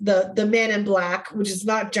 the Man in Black, which is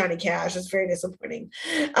not Johnny Cash, is very disappointing.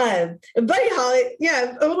 And Buddy Holly,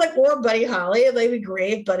 yeah, or Buddy Holly, it might be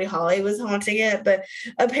great if Buddy Holly was haunting it, but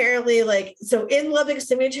apparently, like, so in Lubbock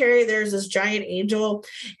Cemetery, there's this giant angel,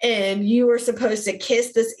 and you were supposed to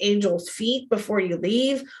kiss this angel's feet before you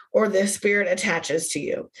leave, or the spirit attaches to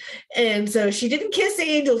you. And so she didn't kiss the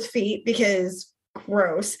angel's feet because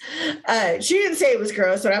gross. She didn't say it was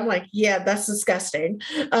gross, but I'm like, yeah, that's disgusting.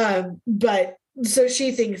 But so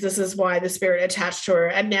she thinks this is why the spirit attached to her.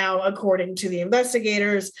 And now, according to the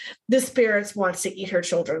investigators, the spirit wants to eat her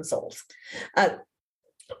children's souls.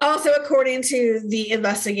 Also, according to the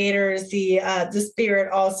investigators, the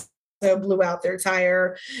spirit also blew out their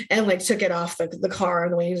tire and like took it off the car on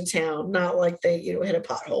the way into town, not like they hit a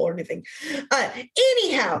pothole or anything.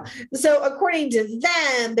 Anyhow, so according to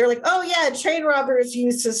them, they're like, oh yeah, train robbers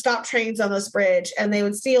used to stop trains on this bridge, and they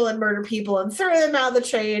would steal and murder people and throw them out of the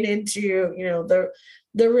train into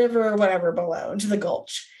the river or whatever below, into the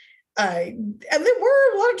gulch. And there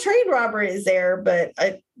were a lot of train robberies there, but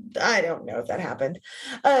I don't know if that happened.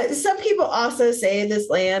 Some people also say this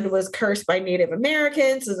land was cursed by Native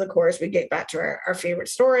Americans, as of course we get back to our favorite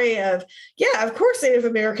story of, yeah, of course Native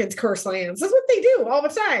Americans curse lands. That's what they do all the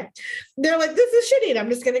time. They're like, this is shitty, and I'm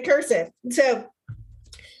just going to curse it. So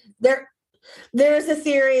there's a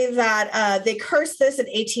theory that they cursed this in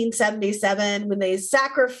 1877 when they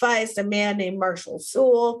sacrificed a man named Marshall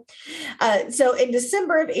Sewell. So in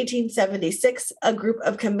December of 1876, a group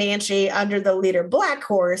of Comanche under the leader Black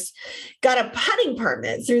Horse got a hunting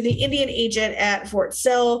permit through the Indian agent at Fort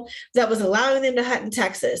Sill that was allowing them to hunt in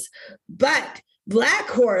Texas. But Black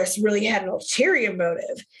Horse really had an ulterior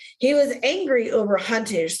motive. He was angry over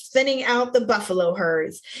hunters thinning out the buffalo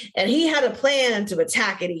herds, and he had a plan to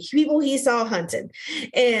attack any people he saw hunting.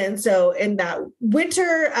 And so in that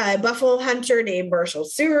winter, a buffalo hunter named Marshall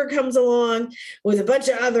Sewell comes along with a bunch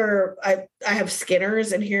of other, I have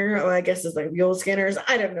skinners in here. Oh, I guess it's like mule skinners.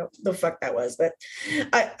 I don't know the fuck that was, but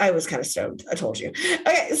I was kind of stoned. I told you.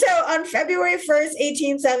 Okay, so on February 1st,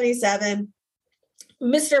 1877,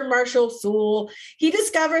 Mr. Marshall Sewell, he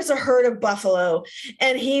discovers a herd of buffalo,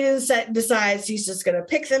 and he decides he's just going to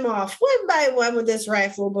pick them off one by one with this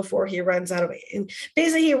rifle before he runs out of it.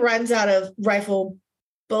 Basically, he runs out of rifle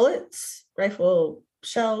bullets, rifle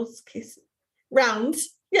shells, rounds.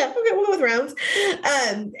 Yeah, okay, we'll go with rounds.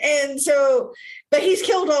 And so, but he's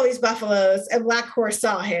killed all these buffaloes, and Black Horse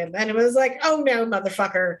saw him, and it was like, oh no,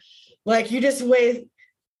 motherfucker. Like, you just wait.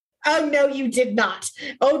 Oh, no, you did not.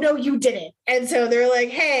 Oh, no, you didn't. And so they're like,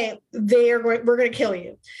 hey, we're going to kill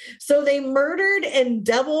you. So they murdered and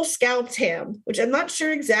double scalped him, which I'm not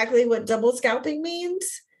sure exactly what double scalping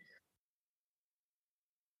means.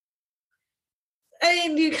 I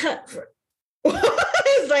mean,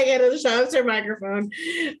 It's like Anna shoves her microphone.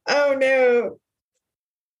 Oh no.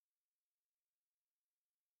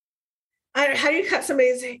 How do you cut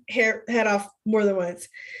somebody's head off more than once?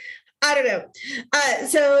 I don't know.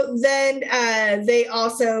 So then they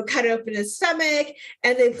also cut open his stomach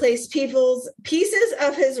and they placed pieces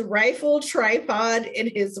of his rifle tripod in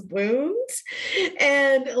his wounds.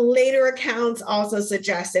 And later accounts also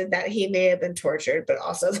suggested that he may have been tortured, but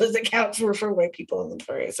also those accounts were for white people in the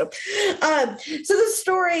story. So the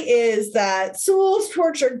story is that Sewell's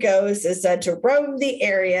tortured ghost is said to roam the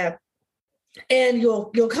area. And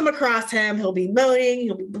you'll come across him. He'll be moaning.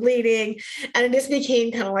 He'll be bleeding, and it just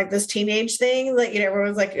became kind of like this teenage thing. Like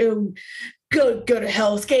everyone's like, "Oh, go to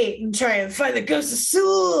Hell's Gate and try and find the ghost of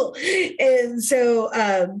Sewell." And so,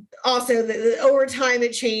 also over time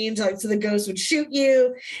it changed. Like so, the ghost would shoot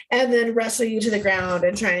you and then wrestle you to the ground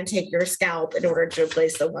and try and take your scalp in order to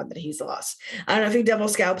replace the one that he's lost. I don't know if he double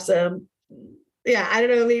scalps him. Yeah, I don't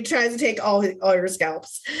know if he tries to take all your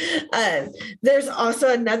scalps. There's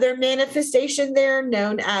also another manifestation there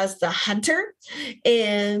known as the Hunter.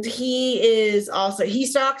 And he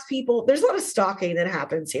stalks people. There's a lot of stalking that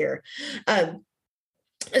happens here.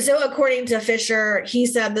 So according to Fisher, he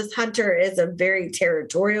said this Hunter is a very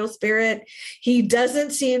territorial spirit. He doesn't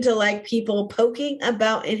seem to like people poking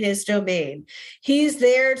about in his domain. He's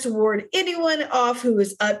there to ward anyone off who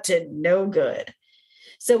is up to no good.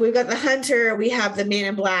 So we've got the Hunter, we have the Man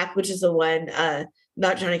in Black, which is the one,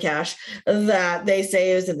 not Johnny Cash, that they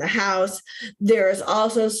say is in the house. There's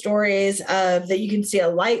also stories of that you can see a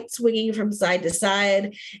light swinging from side to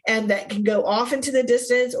side, and that can go off into the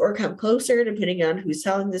distance or come closer, depending on who's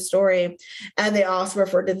telling the story. And they also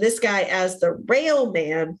refer to this guy as the Rail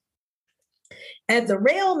Man. And the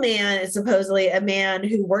rail man is supposedly a man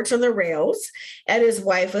who worked on the rails, and his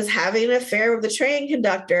wife was having an affair with the train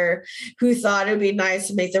conductor who thought it would be nice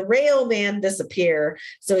to make the rail man disappear.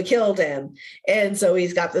 So he killed him. And so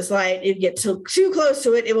he's got this light. If you get too close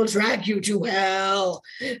to it, it will drag you to hell.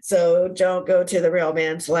 So don't go to the rail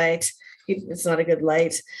man's light. It's not a good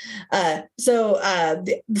light.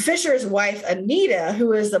 Fisher's wife, Anita,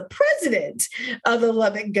 who is the president of the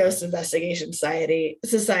Lubbock Ghost Investigation Society.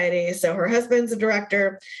 So her husband's the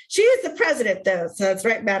director. She is the president, though. So that's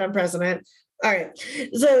right, Madam President. All right.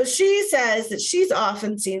 So she says that she's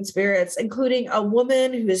often seen spirits, including a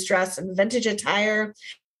woman who is dressed in vintage attire.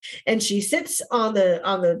 And she sits on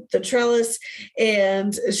the trellis,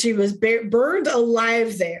 and she was burned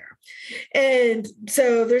alive there. And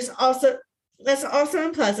so that's also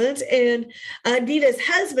unpleasant. And Anita's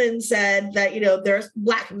husband said that, there's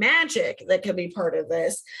black magic that could be part of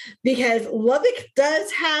this, because Lubbock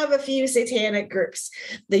does have a few satanic groups.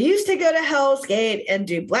 They used to go to Hell's Gate and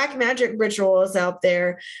do black magic rituals out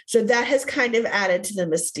there. So that has kind of added to the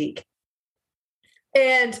mystique.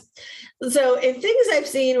 And so in things I've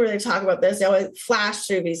seen where they talk about this, they always flash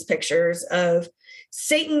through these pictures of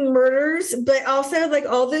Satan murders, but also like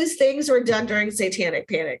all those things were done during Satanic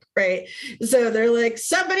Panic, right? So they're like,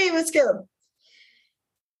 somebody was killed.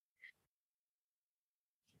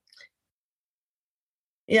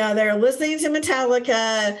 Yeah, they're listening to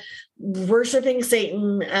Metallica, worshiping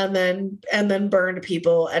Satan, and then burned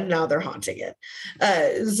people, and now they're haunting it.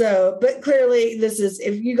 But clearly this is,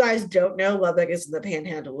 if you guys don't know, Lubbock is in the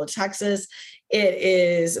panhandle of Texas. It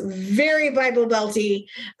is very Bible belty.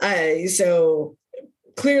 So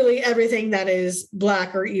clearly everything that is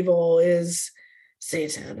black or evil is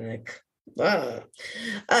satanic. So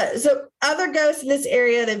other ghosts in this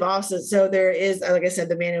area, there is, like I said,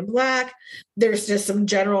 the Man in Black. There's just some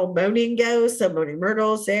general moaning ghosts, some moaning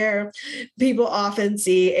myrtles there. People often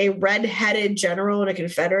see a red-headed general in a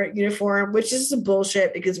Confederate uniform, which is some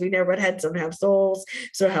bullshit, because we know redheads don't have souls,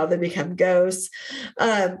 so how they become ghosts.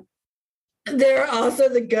 There are also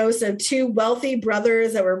the ghosts of two wealthy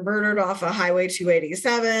brothers that were murdered off of Highway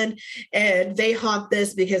 287, and they haunt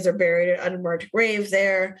this because they're buried in unmarked grave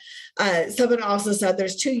there. Someone also said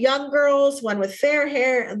there's two young girls, one with fair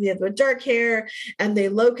hair and the other with dark hair, and they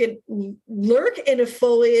lurk in a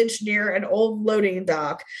foliage near an old loading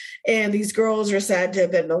dock. And these girls are said to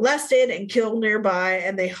have been molested and killed nearby,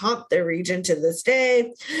 and they haunt the region to this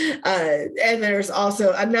day. And there's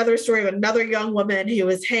also another story of another young woman who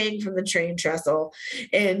was hanged from the train trestle,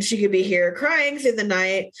 and she could be here crying through the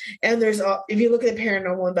night. And if you look at the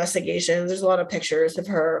paranormal investigations, there's a lot of pictures of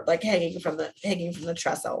her like hanging from the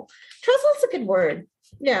trestle. Trestle is a good word.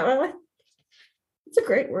 Yeah, it's a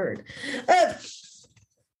great word.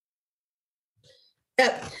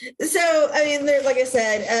 So I mean, there, like I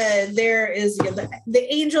said, there is the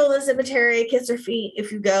angel in the cemetery. Kiss her feet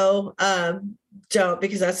if you go. Don't,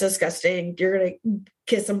 because that's disgusting. You're gonna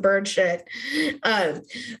kiss some bird shit.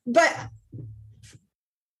 But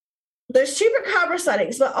there's chupacabra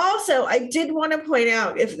sightings, but also I did want to point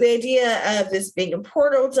out if the idea of this being a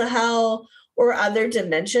portal to hell or other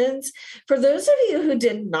dimensions, for those of you who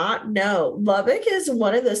did not know, Lubbock is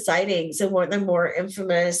one of the sightings and one of the more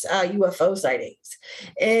infamous UFO sightings.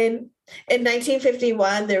 In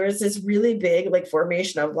 1951, there was this really big like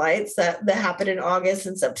formation of lights that happened in August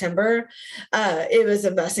and September. It was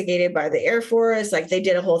investigated by the Air Force. Like they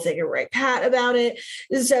did a whole thing in Wright Pat about it.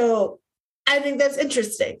 So I think that's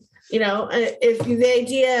interesting. If the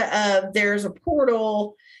idea of there's a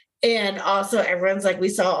portal and also everyone's like, we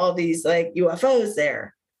saw all these like UFOs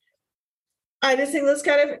there. I just think that's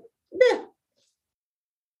kind of, yeah.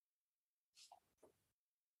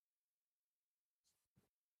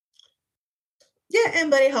 Yeah,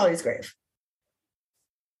 and Buddy Holly's grave.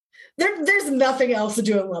 There's nothing else to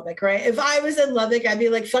do in Lubbock, right? If I was in Lubbock, I'd be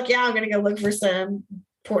like, fuck yeah, I'm going to go look for some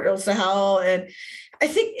portals to hell. And I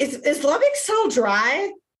think, is Lubbock still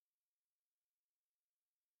dry?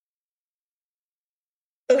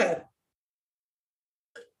 Okay.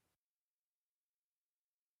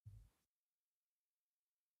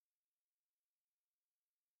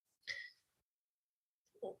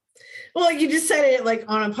 Well, you just said it like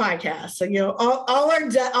on a podcast, so all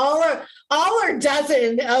our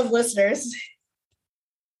dozen of listeners.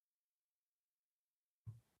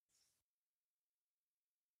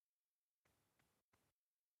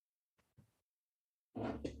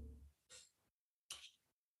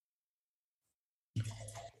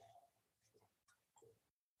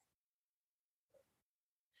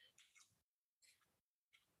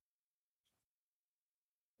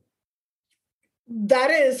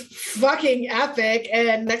 That is fucking epic.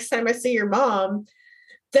 And next time I see your mom,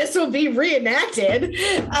 this will be reenacted.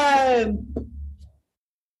 I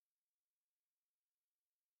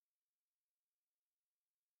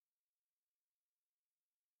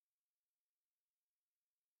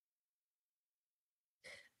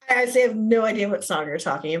actually have no idea what song you're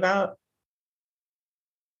talking about.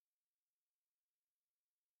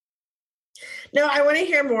 No, I want to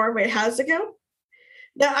hear more. Wait, how's it go?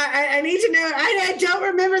 No, I need to know. I don't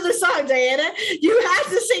remember the song, Diana. You have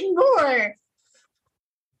to sing more.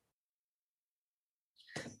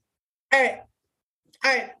 All right.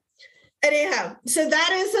 All right. Anyhow, so that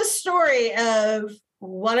is the story of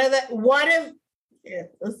yeah,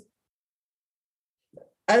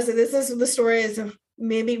 so this is the story of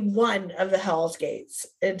maybe one of the Hell's Gates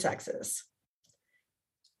in Texas.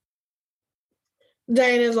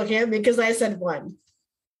 Diana's looking at me because I said one.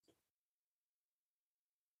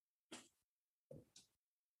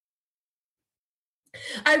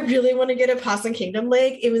 I really want to get a Possum Kingdom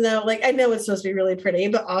Lake, even though, like, I know it's supposed to be really pretty,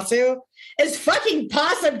 but also it's fucking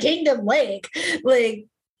Possum Kingdom Lake. Like,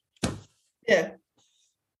 yeah.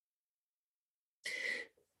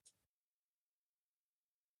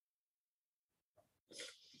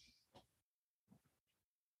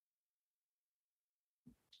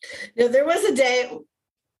 No, there was a day.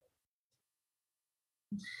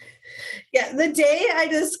 Yeah, the day I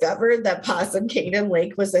discovered that Possum Kingdom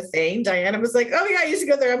Lake was a thing, Diana was like, "Oh yeah, I used to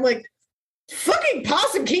go there." I'm like, "Fucking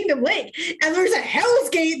Possum Kingdom Lake," and there's a Hell's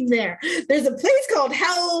Gate in there. There's a place called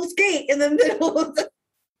Hell's Gate in the middle of the.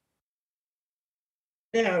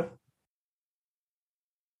 No.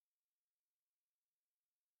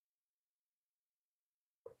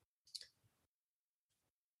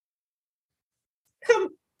 Come,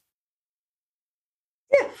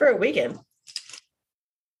 yeah, for a weekend.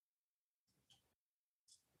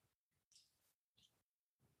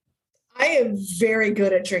 I am very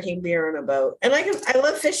good at drinking beer on a boat, and I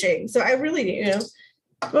love fishing, so I really,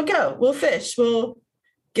 we'll go, we'll fish, we'll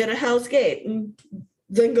get a Hell's Gate, and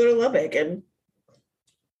then go to Lubbock, and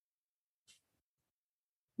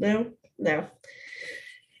no, no.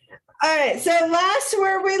 All right, so last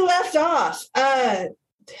where we left off,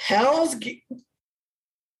 Hell's Gate.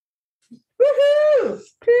 Woohoo!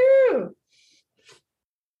 Woo!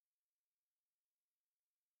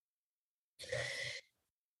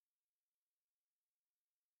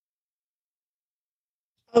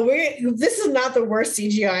 Oh, this is not the worst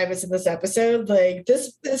CGI was in this episode. Like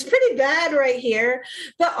this is pretty bad right here.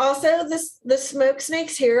 But also the smoke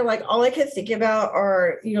snakes here, like all I could think about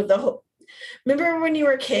are, the whole remember when you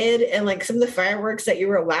were a kid and like some of the fireworks that you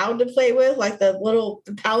were allowed to play with, like the little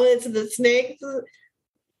pellets of the snakes?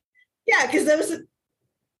 Yeah, because those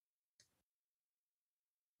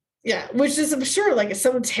yeah, which is I'm sure like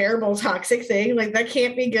some terrible toxic thing. Like that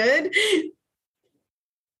can't be good.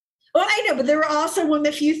 Well, I know, but there were also one of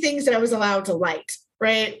the few things that I was allowed to light,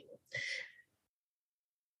 right?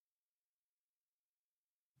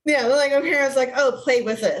 Yeah, like my parents like, oh, play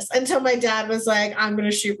with this. Until my dad was like, I'm gonna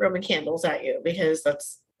shoot Roman candles at you because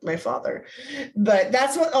that's my father. But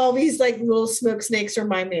that's what all these like little smoke snakes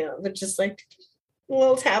remind me of. They're just like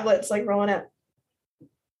little tablets like rolling up.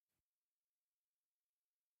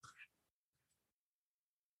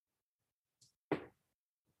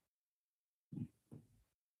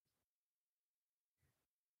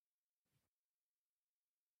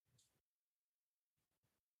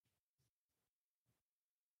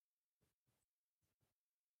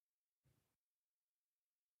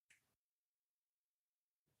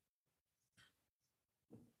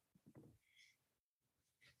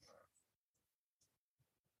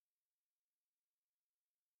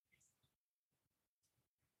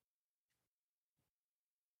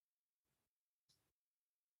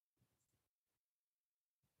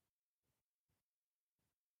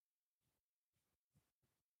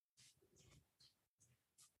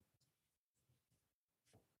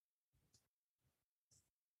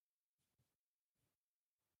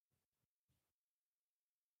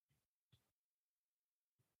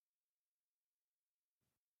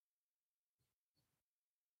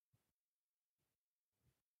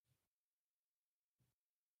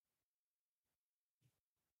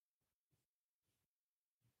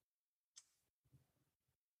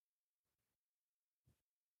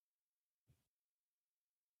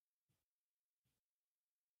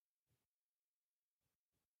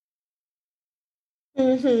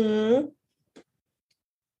 Mm-hmm.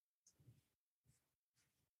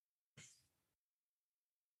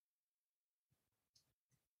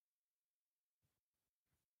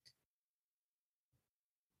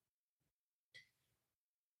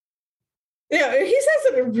 Yeah, he says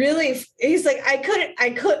something really. He's like,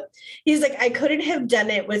 He's like, I couldn't have done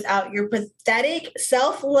it without your pathetic,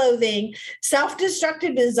 self-loathing,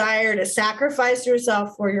 self-destructive desire to sacrifice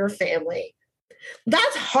yourself for your family.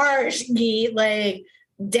 That's harsh, Geet. Like,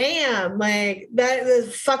 damn, like that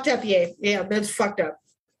is fucked up. Yeah, yeah, that's fucked up.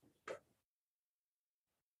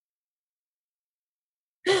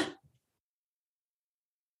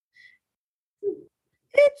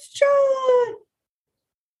 It's John.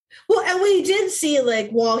 Well, and we did see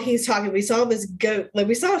like while he's talking, we saw this goat, like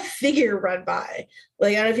we saw a figure run by.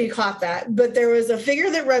 Like, I don't know if you caught that, but there was a figure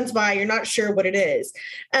that runs by, you're not sure what it is.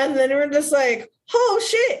 And then we're just like, oh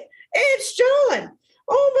shit, it's John.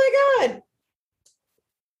 Oh my God.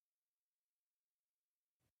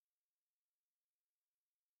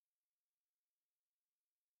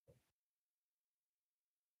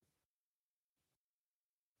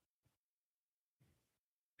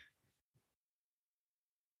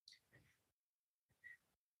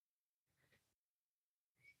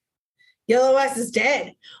 Yellow Ice is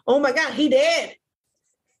dead. Oh my God, he did.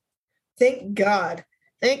 Thank God.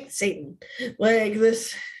 Thank Satan. Like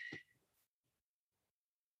this.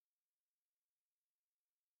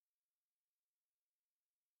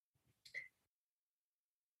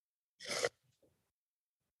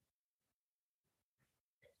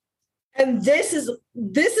 And this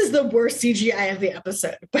is the worst CGI of the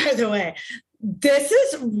episode, by the way. This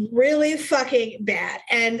is really fucking bad.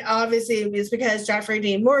 And obviously it's because Jeffrey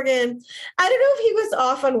Dean Morgan, I don't know if he was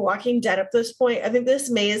off on Walking Dead at this point. I think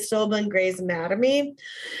this may have still been Grey's Anatomy.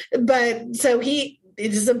 But so he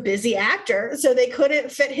is a busy actor. So they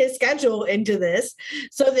couldn't fit his schedule into this.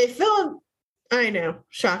 So they filmed, I know,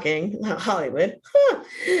 shocking, Hollywood. Huh.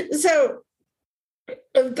 So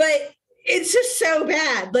but it's just so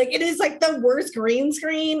bad. Like it is like the worst green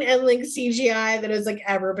screen and like CGI that has like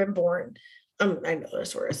ever been born. I know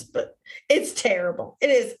there's worse, but it's terrible.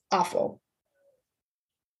 It is awful.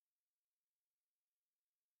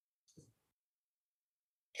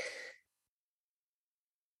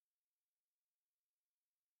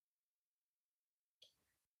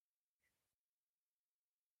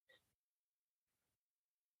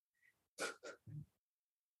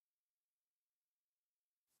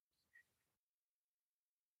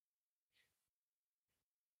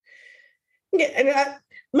 Yeah, and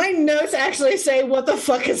my notes actually say what the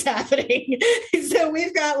fuck is happening. So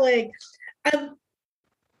we've got like um,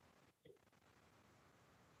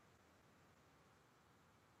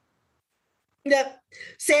 Yep.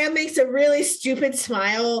 Sam makes a really stupid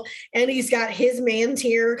smile and he's got his man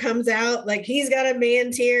tear comes out. Like he's got a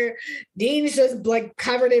man tear. Dean's just like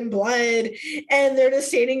covered in blood. And they're just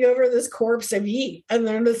standing over this corpse of Yi. And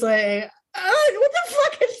they're just like, oh, what the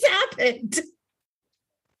fuck has happened?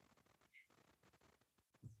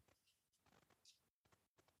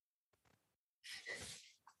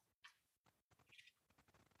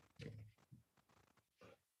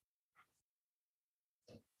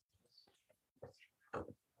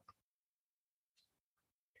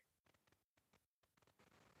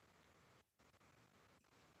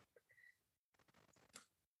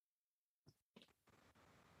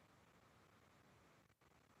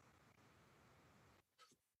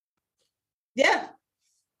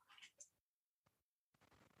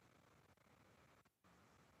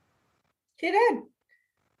 He did.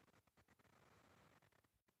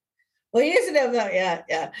 Well, he doesn't know that. Yeah,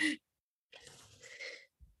 yeah.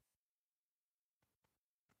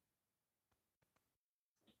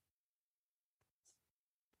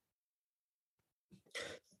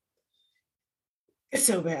 It's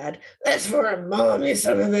so bad. That's for a mom, you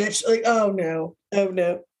son of a bitch. Like, oh no. Oh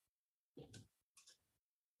no.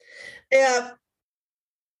 Yeah.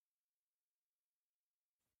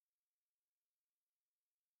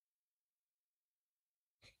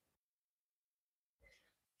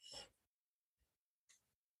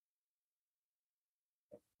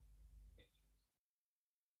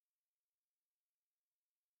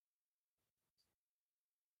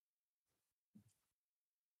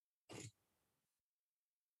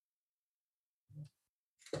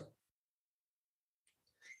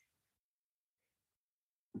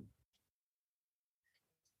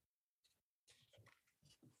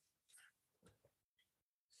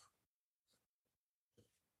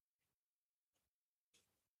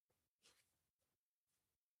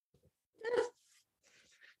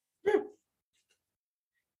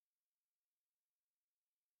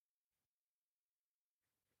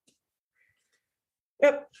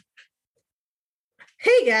 Yep.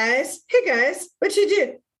 Hey guys, what you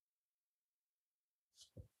do?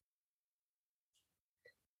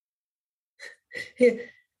 Yeah.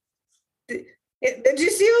 Did you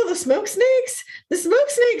see all the smoke snakes? The smoke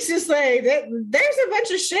snakes just like that. There's a bunch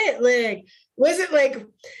of shit. Like, was it like 1,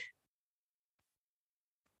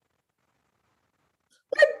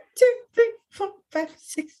 2, 3, 4, 5,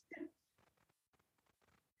 6?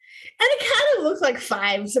 And it kind of looks like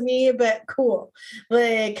five to me, but cool.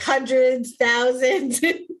 Like hundreds, thousands. I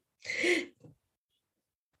need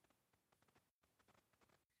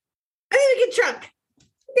to get drunk.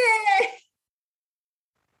 Yay!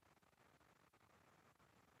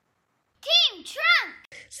 Team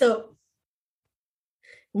Trunk! So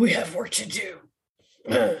we have work to do.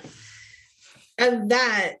 And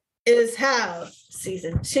that is how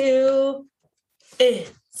season 2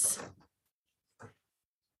 ends.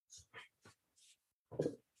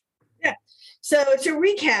 Yeah. So to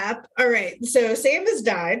recap, all right. So Sam has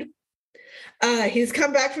died. He's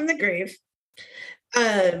come back from the grave.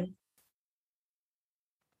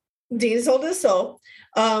 Dean sold his soul.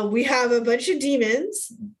 We have a bunch of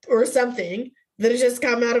demons or something that has just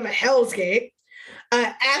come out of a hell's gate.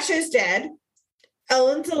 Ash is dead.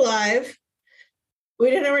 Ellen's alive. We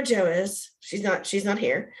don't know where Jo is. She's not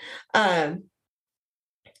here. Yeah.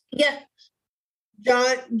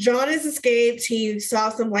 John has escaped. He saw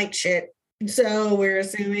some light shit. So we're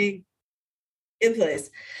assuming in place.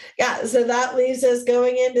 Yeah, so that leaves us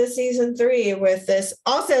going into season 3 with this.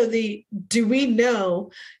 Also, do we know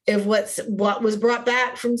if what was brought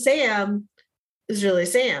back from Sam is really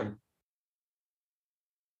Sam?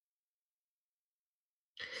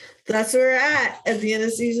 That's where we're at the end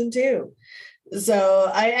of season 2. So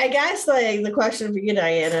I guess like the question for you,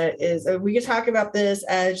 Diana, is we could talk about this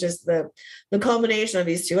as just the culmination of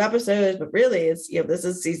these 2 episodes, but really it's this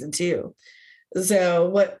is season 2. So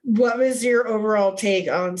what was your overall take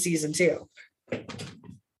on season 2?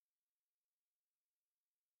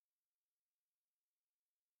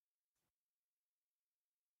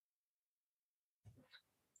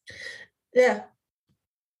 Yeah.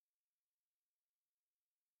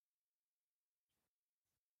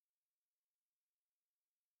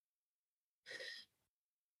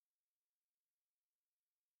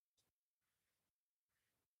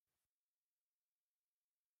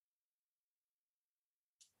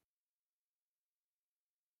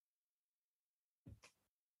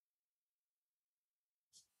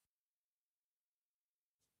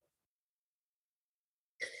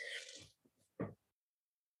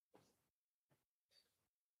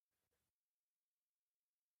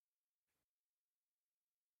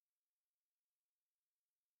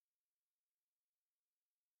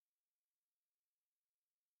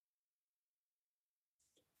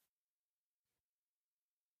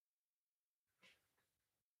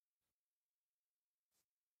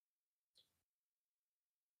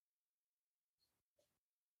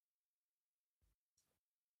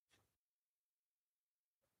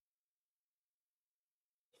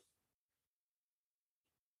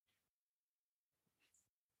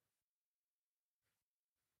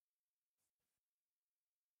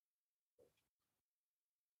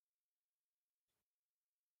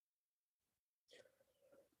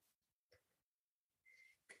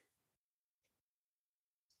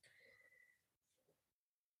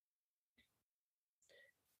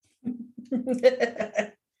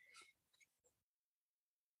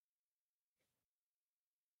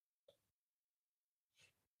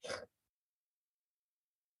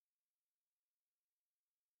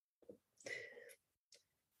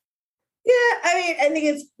 I mean, I think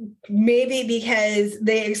it's maybe because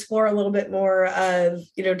they explore a little bit more of,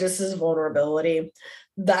 just his vulnerability.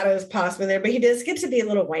 That is possibly there, but he does get to be a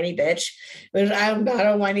little whiny bitch, which I'm not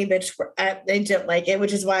a whiny bitch. I don't like it,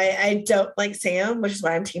 which is why I don't like Sam, which is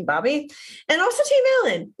why I'm Team Bobby, and also Team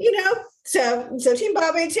Ellen. So Team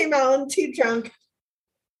Bobby, Team Ellen, Team Drunk.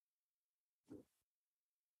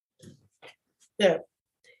 Yeah.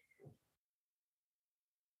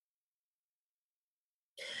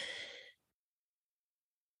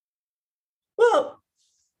 Well,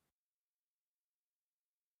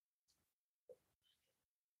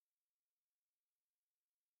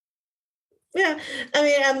 yeah. I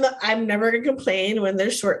mean, I'm never gonna complain when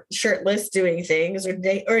they're shirtless doing things or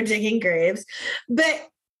digging graves, but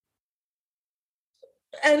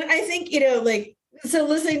and I think like so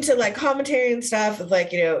listening to like commentary and stuff of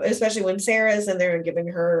like especially when Sarah's in there and giving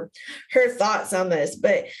her thoughts on this,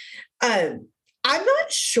 but I'm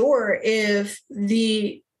not sure if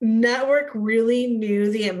the network really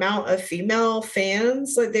knew the amount of female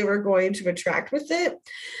fans that they were going to attract with it,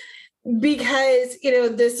 because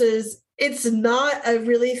it's not a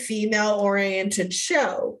really female oriented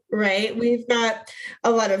show, right? We've got a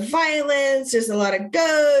lot of violence, there's a lot of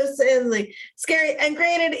ghosts and like scary, and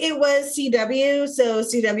granted it was CW, so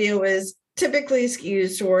CW is typically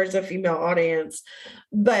skewed towards a female audience,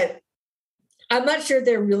 but I'm not sure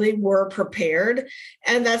they really were prepared.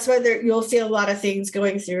 And that's why you'll see a lot of things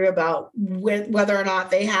going through about whether or not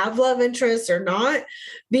they have love interests or not,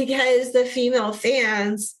 because the female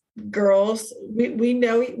fans, girls, we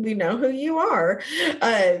know who you are.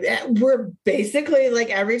 We're basically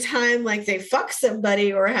like, every time like they fuck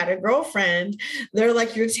somebody or had a girlfriend, they're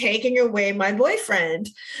like, you're taking away my boyfriend.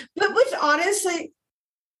 But which honestly,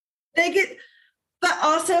 they get. But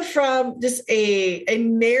also from just a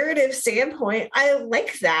narrative standpoint, I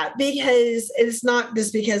like that, because it's not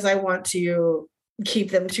just because I want to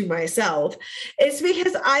keep them to myself. It's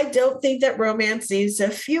because I don't think that romance needs to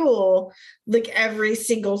fuel like every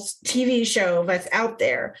single TV show that's out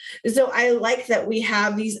there. So I like that we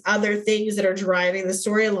have these other things that are driving the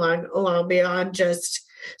storyline along beyond just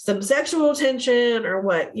some sexual tension or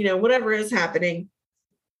whatever is happening.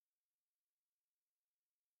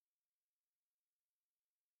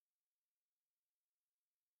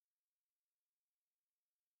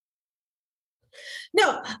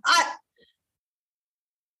 No,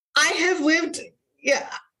 I have lived, yeah.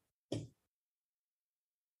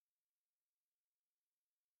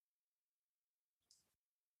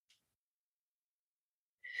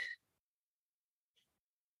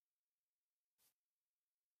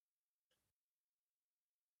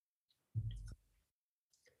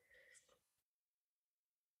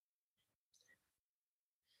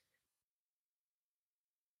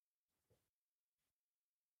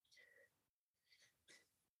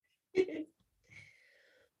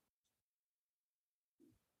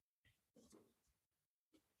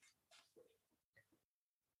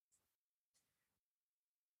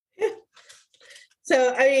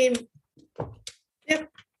 So I mean, yeah,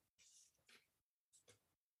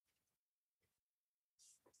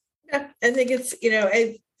 yeah, I think it's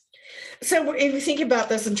so if you think about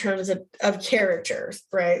this in terms of characters,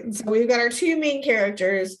 right? So we've got our two main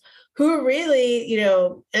characters who really,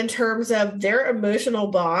 in terms of their emotional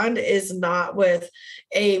bond, is not with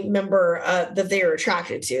a member that they are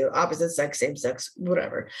attracted to, opposite sex, same sex,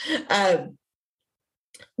 whatever.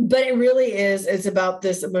 But it really is about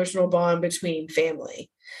this emotional bond between family.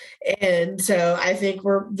 And so I think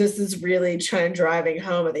this is really trying driving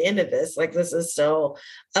home at the end of this. Like, this is still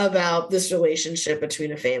about this relationship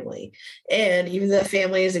between a family. And even though the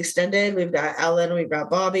family is extended, we've got Ellen, we've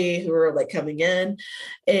got Bobby, who are like coming in,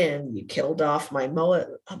 and you killed off my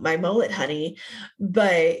mullet, honey.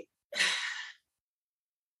 But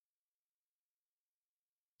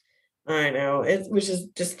I know, which is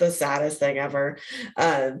just the saddest thing ever.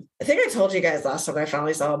 I think I told you guys last time I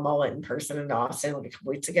finally saw a mullet in person in Austin like a couple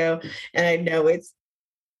weeks ago, and I know it's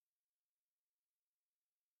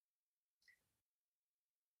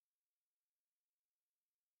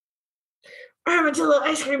armadillo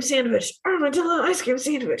ice cream sandwich, armadillo ice cream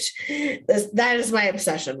sandwich. That is my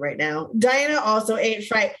obsession right now. Diana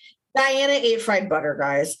ate fried butter,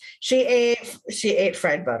 guys. She ate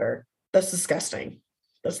fried butter. That's disgusting.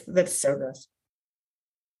 That's so gross.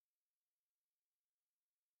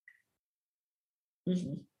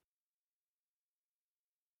 Mhm.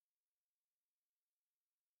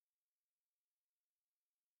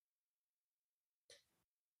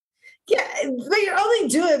 Yeah, but you're only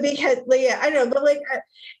doing it because, like, yeah, I know, but like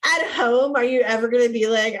at home, are you ever going to be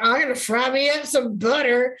like, I'm going to fry me up some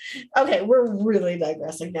butter? Okay, we're really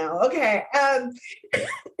digressing now. Okay,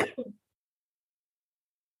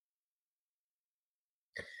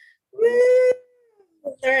 Woo!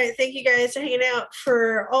 All right. Thank you guys for hanging out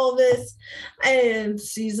for all this. And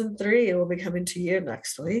season 3 will be coming to you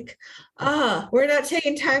next week. We're not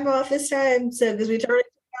taking time off this time, so because we totally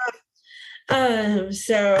took off.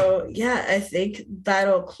 So yeah, I think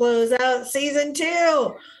that'll close out season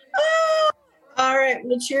 2. All right.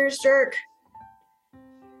 Well, cheers, Dirk.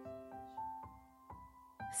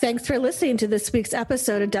 Thanks for listening to this week's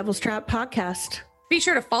episode of Devil's Trap Podcast. Be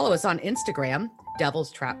sure to follow us on Instagram,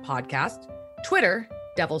 Devil's Trap Podcast, Twitter,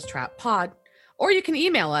 Devil's Trap Pod, or you can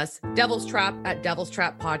email us,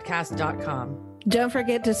 devilstrap@devilstrappodcast.com. Don't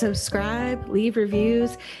forget to subscribe, leave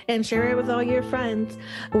reviews, and share it with all your friends.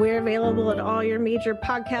 We're available at all your major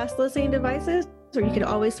podcast listening devices, or you can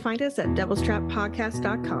always find us at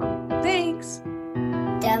devilstrappodcast.com. Thanks.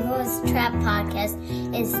 Devil's Trap Podcast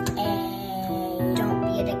is a Don't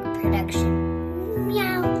Be a Dick production.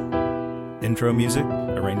 Meow. Intro music,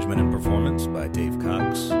 arrangement and performance by Dave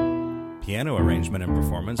Cox. Piano arrangement and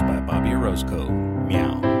performance by Bobby Orozco.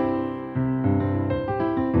 Meow.